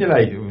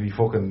 Mignolet would be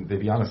fucking,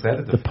 they'd be on a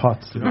sedative. The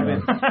Potts. Do you know what I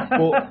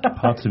mean? But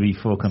Potts would be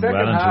fucking second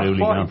well and half,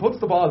 truly he puts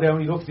the ball down,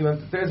 he looks, he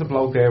went, there's a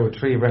bloke there with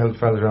 3 fellas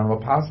around him, I'll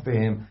pass it to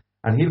him,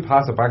 and he'll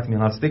pass it back to me,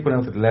 and I'll stick one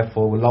out to the left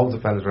foot with loads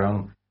of fellas around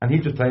him, and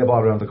he'll just play a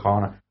ball around the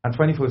corner, and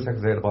 25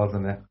 seconds later, the ball's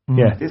in there.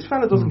 Yeah. This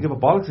fella doesn't give a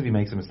bollocks if he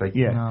makes a mistake.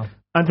 Yeah. No.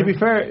 And to be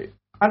fair,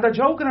 and they're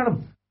joking at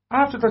him.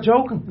 After they're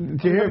joking.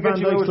 Do you hear Van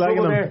Dijk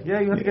slagging them? Yeah,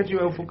 you have to get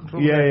you out of fucking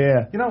trouble.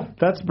 Yeah. You know.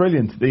 That's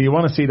brilliant. You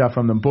want to see that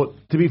from them. But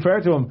to be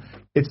fair to him,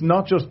 it's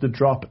not just the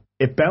drop.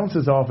 It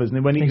bounces off his knee.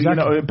 When he,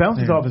 it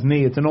bounces off his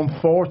knee. It's an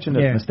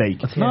unfortunate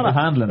mistake. It's not a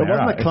handling error. It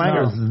wasn't a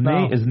clanger.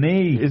 His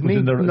knee is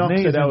in the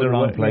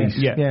wrong place.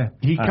 Yeah.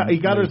 He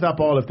gathers that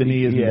ball if the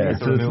knee is there.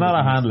 So it's not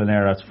a handling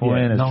error. It's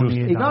fine. It's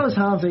just he got his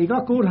hands. He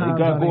got good hands.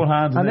 He got good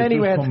hands, and then he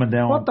went, coming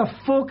down. "What the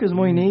fuck is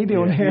my knee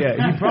doing here?"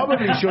 Yeah, he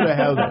probably should have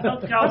held it.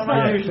 That's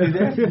not usually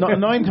there.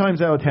 9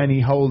 times out of 10,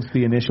 he holds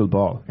the initial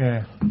ball.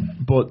 Yeah.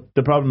 But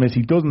the problem is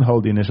he doesn't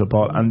hold the initial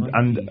ball, and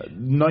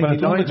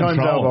 99 times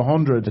out of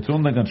 100, it's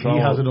under control.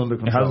 He has it under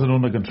control. He has it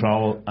under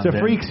control. It's a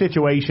freak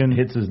situation.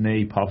 Hits his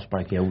knee, pops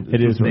back out.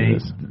 It is what it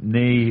is.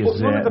 Knee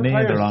is in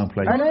the wrong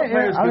place.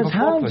 Are his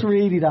hands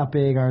really that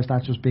big, or is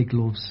that just big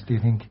gloves? Do you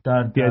think?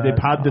 Yeah, they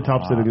pad the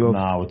tops of the glove.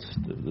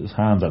 No, his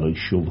hands are like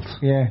shovels.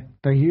 Yeah,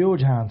 they're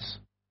huge hands.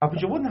 But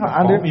you wouldn't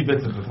have foamy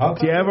bits at the top.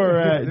 Do you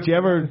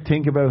ever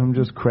think about him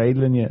just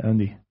cradling you,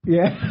 Andy?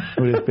 Yeah.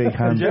 With his big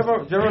hands. Do you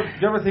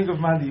ever think of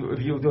Mandy if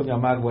you've done your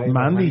mad way?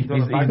 Mandy?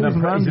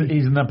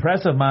 He's an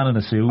impressive man in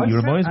a suit. He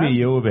reminds me of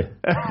you a bit.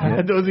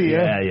 Does he?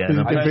 Yeah.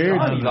 The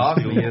beard.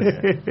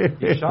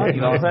 He's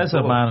an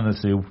impressive man in a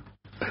suit.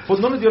 But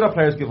none of the other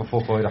players give a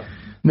fuck either.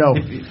 No.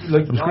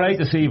 It was great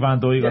to see Van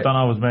Dijk. I don't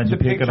know, I was meant to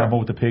pick him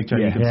out the picture.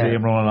 You can see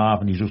him running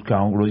off and he's just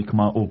going, right, come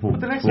on, up.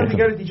 But the next time you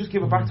get it, you just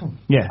give it back to him.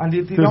 Yeah. And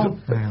they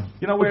don't,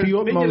 you know, where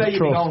Mignolet,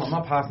 you'd be going, I'm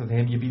not passing it to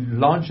him, you'd be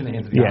launching it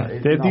into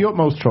the they have the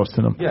utmost trust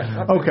in him.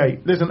 Yeah. Okay,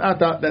 listen, at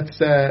that,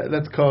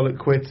 let's call it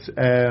quits.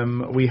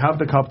 We have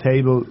the COP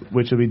table,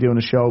 which will be doing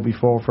a show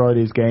before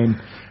Friday's game.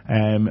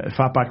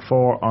 Fatback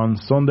 4 on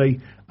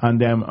Sunday,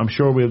 and I'm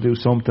sure we'll do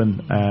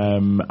something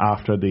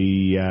after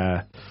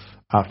the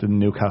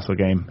Newcastle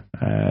game,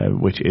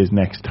 which is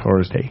next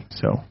Thursday.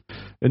 So,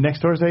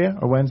 next Thursday,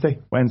 or Wednesday?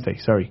 Wednesday,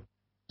 sorry.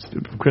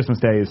 Christmas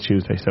Day is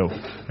Tuesday, so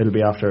it'll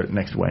be after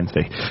next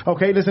Wednesday.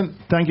 Okay, listen,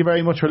 thank you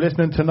very much for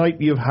listening. Tonight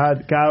you've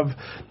had Gav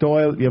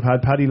Doyle, you've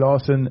had Paddy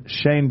Lawson,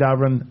 Shane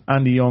Davern,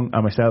 Andy Young,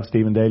 and myself,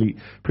 Stephen Daly.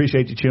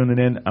 Appreciate you tuning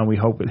in, and we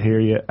hope we'll hear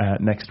you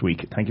next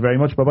week. Thank you very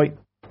much. Bye-bye.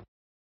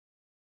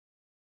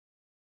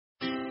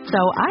 So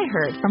I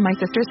heard from my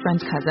sister's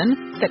friend's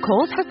cousin that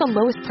Kohl's has the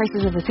lowest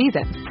prices of the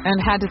season, and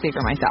had to see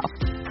for myself.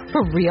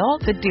 For real,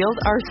 the deals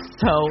are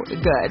so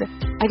good.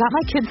 I got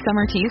my kids'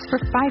 summer tees for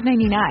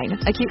 $5.99,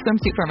 a cute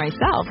swimsuit for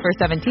myself for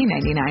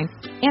 $17.99,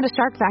 and a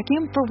Shark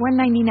vacuum for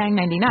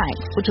 $199.99,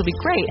 which will be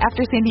great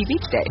after Sandy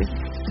Beach days.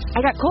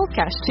 I got Kohl's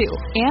Cash too,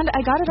 and I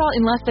got it all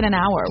in less than an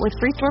hour with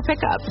free store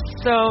pickup.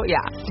 So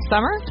yeah,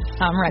 summer,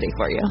 I'm ready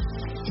for you.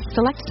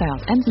 Select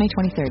styles ends May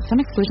 23rd.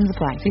 Some exclusions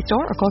apply. See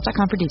store or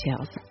Kohl's.com for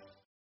details.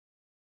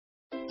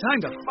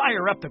 Time to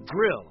fire up the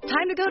grill.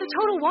 Time to go to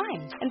Total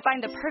Wine and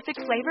find the perfect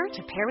flavor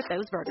to pair with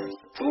those burgers.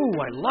 Ooh,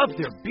 I love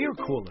their beer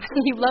cooler.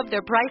 You love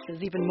their prices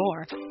even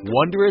more.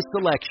 Wondrous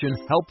selection,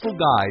 helpful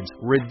guides,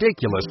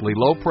 ridiculously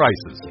low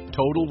prices.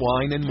 Total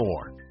Wine and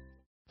more.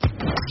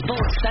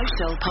 Sports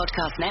Social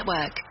Podcast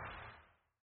Network.